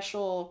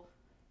special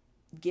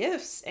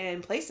gifts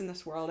and place in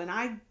this world. And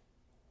I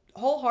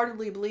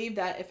wholeheartedly believe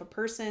that if a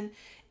person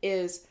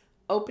is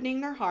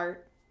opening their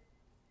heart,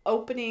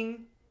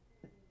 opening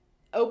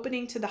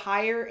to the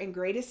higher and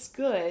greatest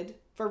good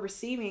for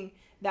receiving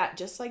that,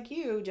 just like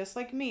you, just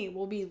like me,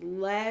 will be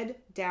led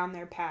down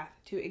their path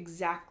to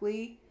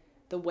exactly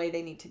the way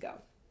they need to go.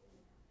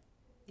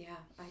 Yeah,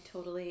 I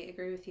totally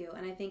agree with you.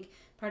 And I think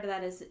part of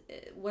that is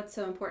what's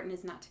so important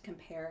is not to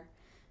compare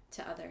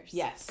to others.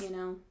 Yes.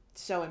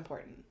 So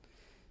important.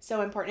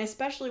 So important,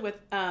 especially with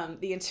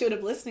the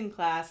intuitive listening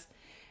class.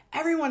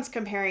 Everyone's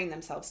comparing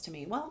themselves to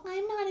me. Well,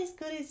 I'm not as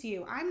good as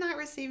you. I'm not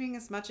receiving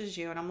as much as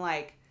you. And I'm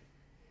like,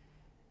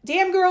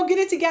 damn girl, get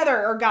it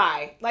together, or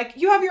guy. Like,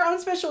 you have your own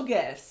special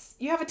gifts.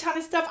 You have a ton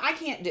of stuff I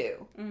can't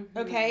do. Mm-hmm.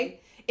 Okay?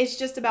 It's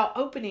just about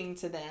opening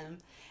to them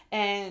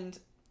and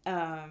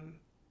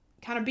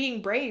kind of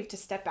being brave to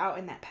step out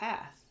in that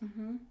path.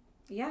 Mm-hmm.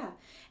 Yeah.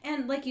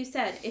 And like you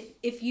said,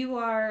 if you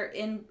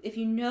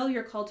know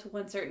you're called to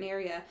one certain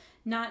area,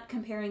 not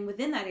comparing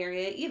within that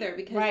area either,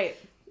 because right.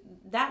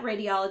 that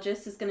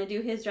radiologist is going to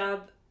do his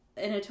job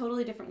in a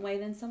totally different way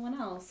than someone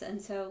else.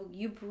 And so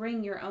you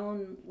bring your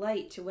own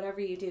light to whatever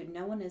you do.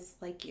 No one is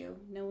like you.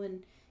 No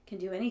one can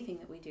do anything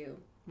that we do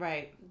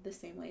right the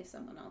same way as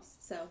someone else.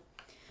 So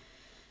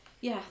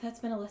yeah, that's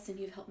been a lesson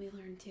you've helped me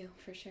learn too,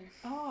 for sure.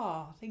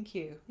 Oh, thank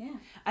you. Yeah.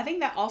 I think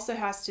that also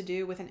has to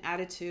do with an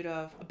attitude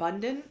of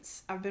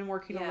abundance. I've been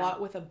working a lot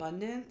with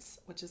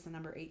abundance, which is the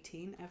number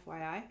 18,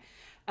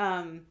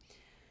 FYI.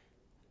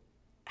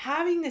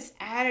 Having this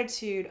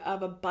attitude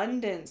of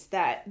abundance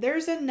that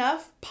there's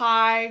enough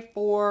pie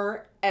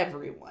for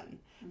everyone.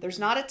 Mm-hmm. There's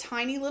not a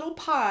tiny little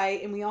pie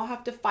and we all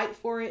have to fight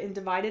for it and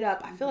divide it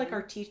up. I feel like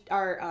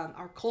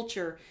our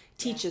culture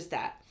teaches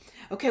that.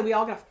 Okay, we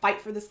all got to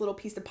fight for this little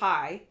piece of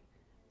pie.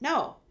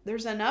 No,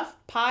 there's enough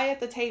pie at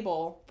the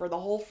table for the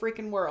whole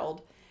freaking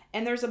world,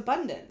 and there's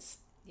abundance.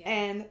 Yeah.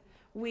 And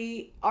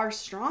we are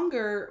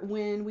stronger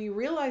when we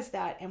realize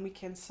that and we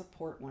can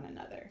support one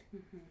another.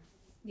 Mm-hmm.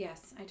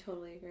 Yes, I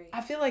totally agree.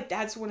 I feel like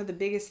that's one of the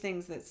biggest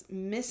things that's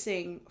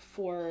missing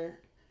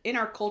in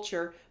our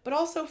culture, but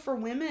also for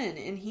women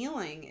in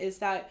healing, is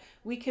that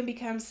we can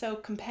become so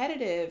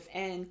competitive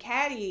and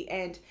catty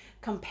and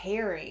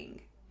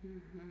comparing.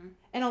 Mm-hmm.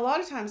 And a lot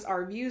of times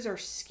our views are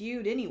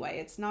skewed anyway.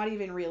 It's not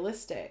even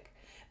realistic.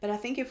 But I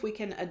think if we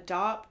can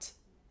adopt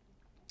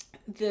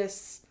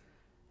this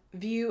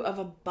view of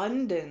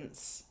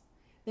abundance,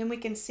 then we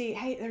can see,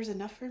 hey, there's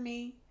enough for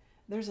me.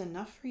 There's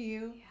enough for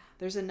you. Yeah.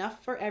 There's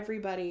enough for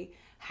everybody.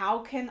 How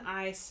can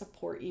I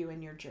support you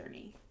in your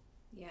journey?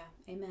 Yeah,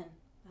 amen.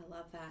 I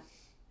love that.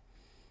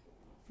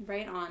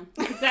 Right on.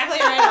 Exactly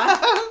right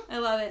on. I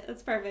love it.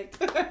 That's perfect.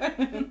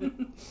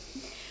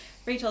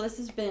 Rachel, this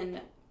has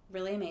been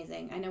really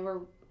amazing. I know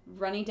we're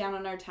running down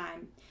on our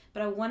time,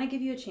 but I want to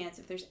give you a chance.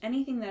 If there's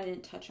anything that I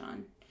didn't touch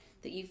on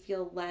that you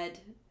feel led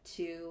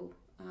to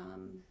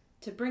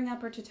bring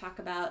up or to talk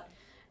about,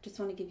 just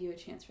want to give you a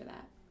chance for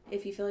that.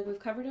 If you feel like we've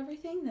covered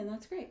everything, then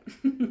that's great.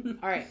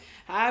 All right.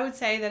 I would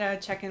say that I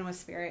would check in with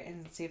Spirit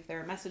and see if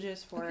there are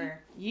messages for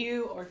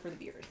you or for the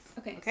viewers.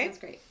 Okay, sounds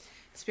great.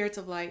 Spirits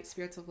of light,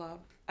 spirits of love,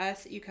 I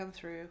ask that you come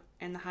through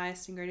in the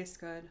highest and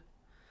greatest good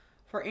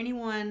for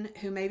anyone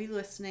who may be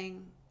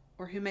listening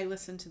or who may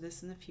listen to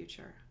this in the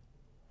future.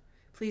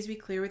 Please be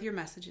clear with your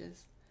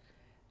messages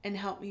and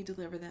help me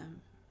deliver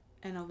them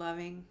in a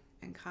loving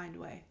and kind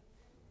way.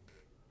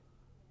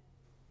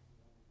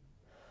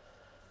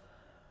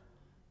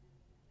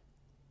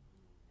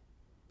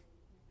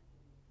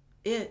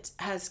 It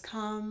has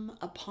come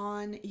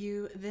upon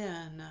you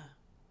then,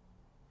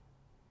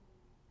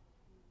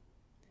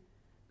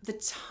 the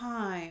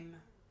time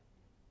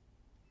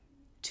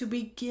to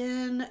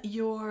begin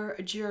your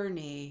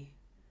journey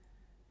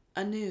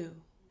anew.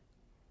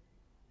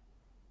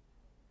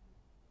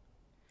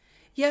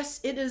 Yes,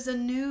 it is a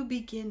new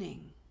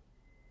beginning,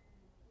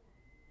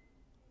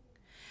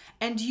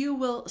 and you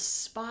will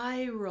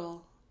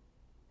spiral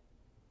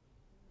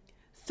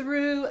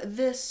through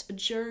this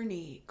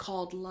journey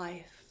called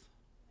life.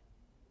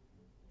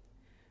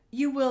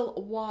 You will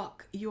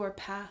walk your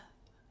path,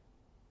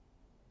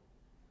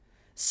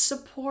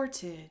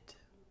 supported.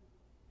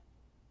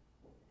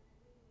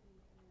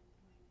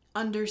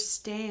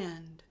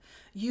 Understand,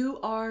 you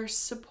are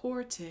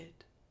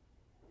supported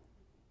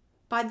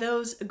by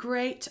those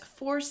great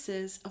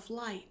forces of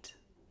light.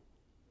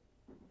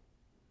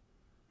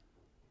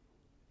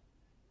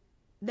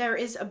 There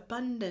is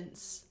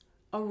abundance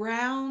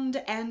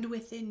around and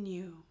within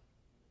you.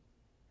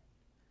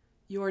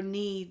 Your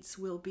needs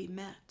will be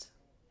met.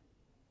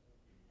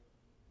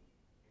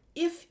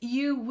 If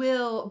you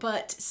will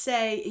but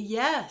say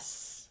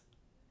yes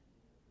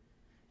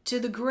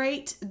to the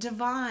great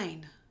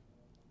divine,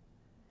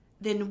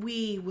 then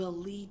we will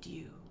lead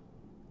you.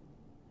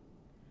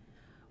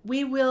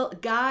 We will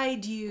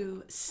guide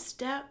you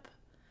step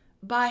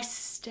by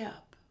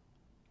step.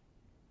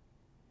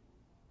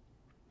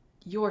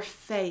 Your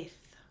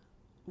faith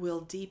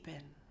will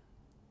deepen.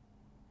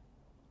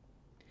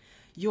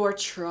 Your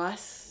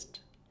trust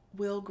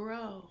will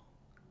grow.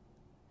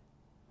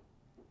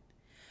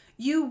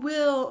 You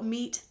will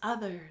meet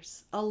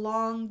others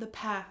along the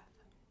path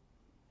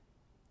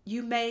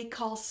you may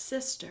call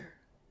sister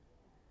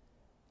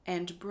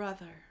and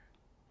brother.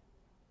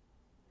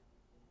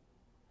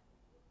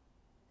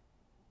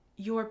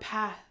 Your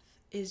path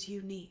is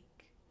unique.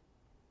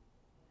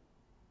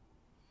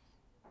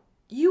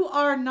 You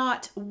are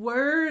not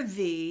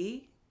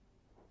worthy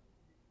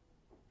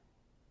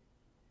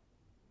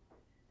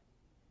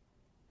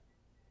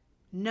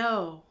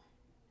No.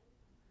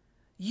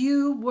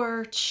 You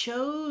were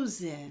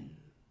chosen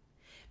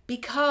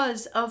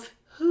because of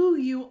who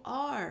you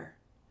are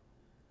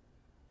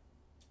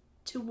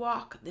to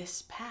walk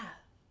this path.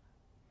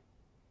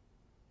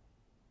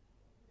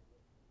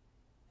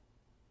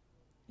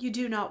 You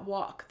do not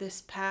walk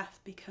this path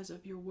because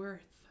of your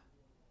worth.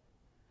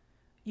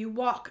 You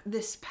walk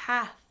this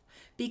path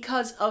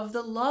because of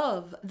the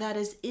love that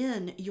is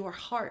in your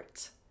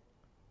heart.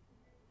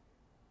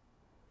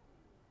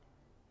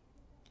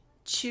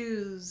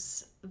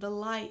 Choose the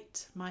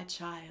light, my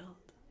child,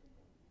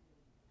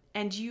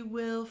 and you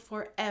will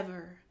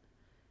forever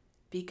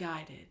be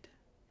guided.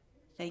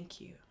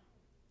 Thank you.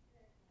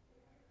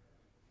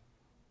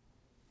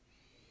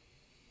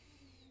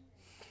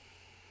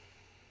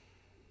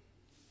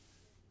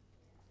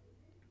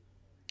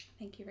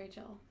 Thank you,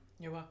 Rachel.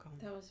 You're welcome.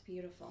 That was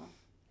beautiful.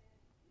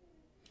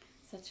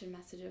 Such a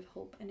message of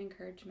hope and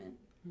encouragement.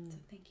 So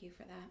thank you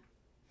for that.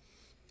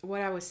 What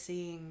I was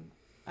seeing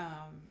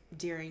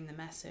during the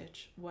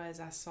message was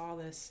I saw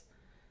this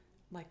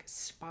like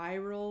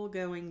spiral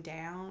going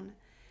down,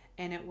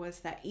 and it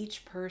was that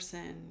each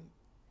person,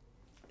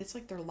 it's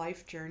like their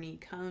life journey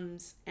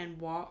comes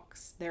and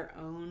walks their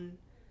own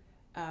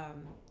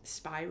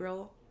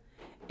spiral.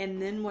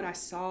 And then what I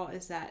saw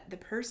is that the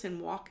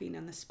person walking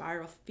on the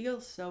spiral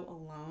feels so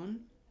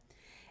alone.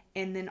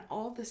 And then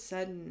all of a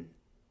sudden,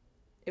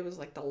 it was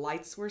like the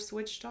lights were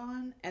switched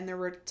on, and there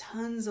were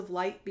tons of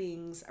light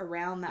beings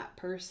around that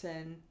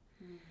person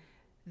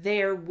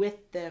there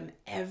with them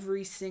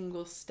every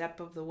single step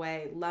of the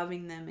way,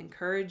 loving them,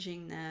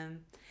 encouraging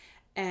them,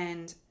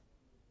 and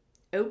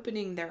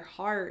opening their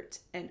heart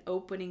and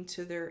opening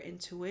to their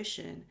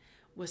intuition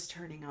was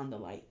turning on the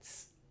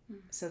lights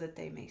so that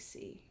they may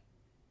see.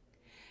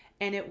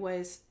 And it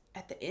was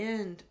at the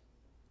end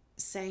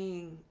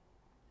saying,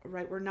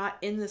 right, we're not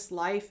in this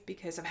life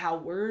because of how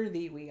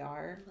worthy we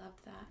are. I love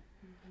that.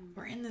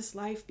 We're in this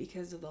life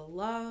because of the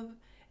love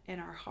in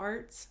our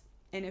hearts.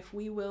 And if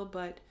we will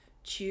but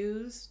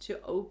choose to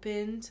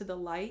open to the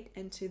light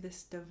and to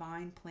this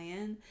divine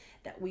plan,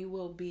 that we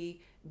will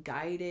be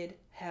guided,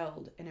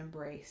 held, and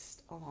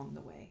embraced along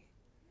the way.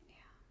 Yeah.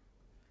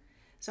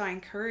 So I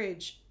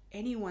encourage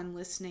anyone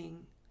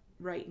listening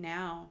right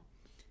now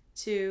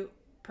to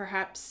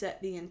perhaps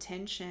set the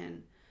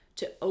intention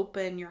to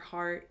open your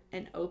heart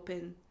and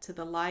open to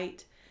the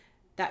light,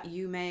 that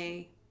you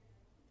may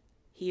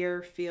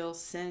hear, feel,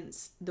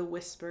 sense the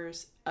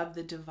whispers of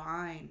the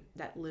divine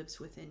that lives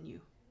within you.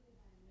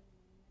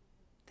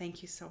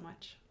 Thank you so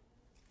much.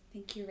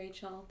 Thank you,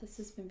 Rachel. This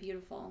has been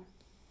beautiful.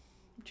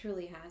 It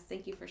truly has.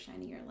 Thank you for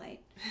shining your light.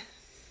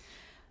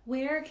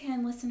 Where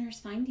can listeners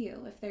find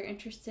you if they're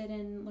interested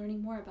in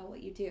learning more about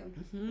what you do?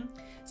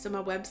 So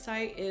my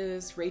website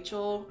is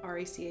Rachel,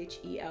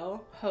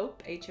 R-A-C-H-E-L,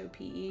 Hope,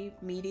 H-O-P-E,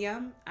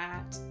 medium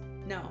at,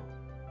 no,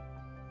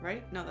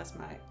 right? No, that's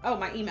my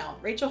email,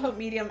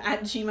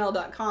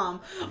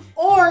 rachelhopemedium@gmail.com.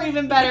 Or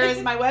even better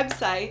is my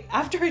website.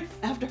 After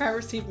I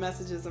receive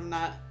messages,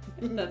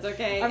 That's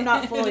okay. I'm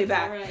not fully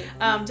back. Right.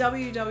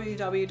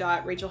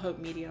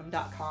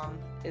 www.rachelhopemedium.com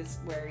is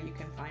where you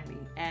can find me.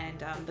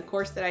 And the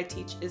course that I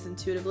teach is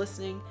intuitive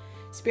listening.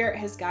 Spirit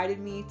has guided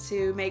me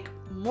to make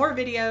more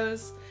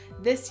videos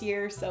this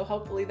year, so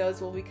hopefully those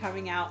will be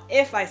coming out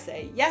if I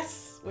say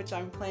yes, which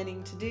I'm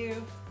planning to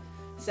do.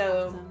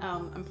 So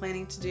Awesome. I'm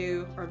planning to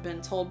do, or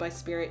been told by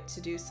Spirit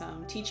to do,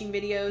 some teaching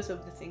videos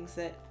of the things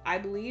that I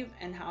believe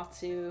and how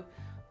to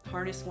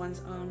harness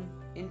one's own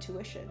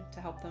intuition to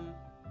help them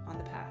on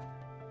the path.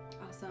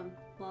 Awesome.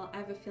 Well, I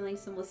have a feeling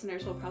some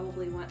listeners will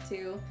probably want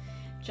to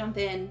jump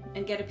in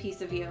and get a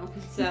piece of you.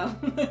 So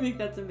I think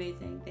that's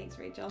amazing. Thanks,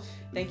 Rachel.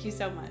 Thank you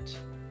so much.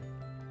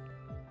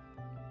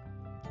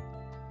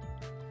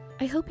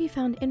 I hope you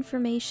found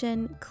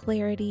information,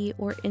 clarity,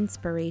 or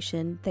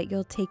inspiration that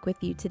you'll take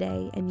with you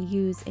today and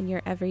use in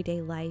your everyday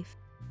life.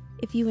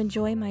 If you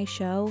enjoy my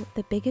show,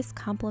 the biggest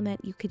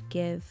compliment you could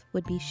give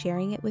would be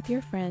sharing it with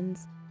your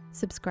friends,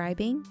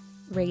 subscribing,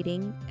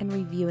 rating, and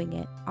reviewing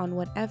it on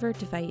whatever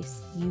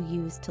device you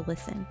use to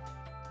listen.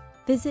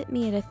 Visit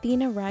me at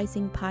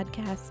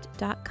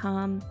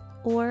athenarisingpodcast.com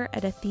or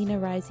at Athena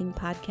Rising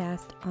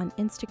Podcast on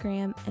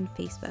Instagram and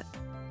Facebook.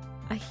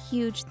 A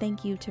huge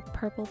thank you to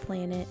Purple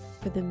Planet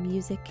for the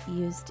music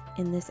used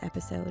in this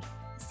episode.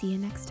 See you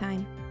next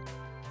time.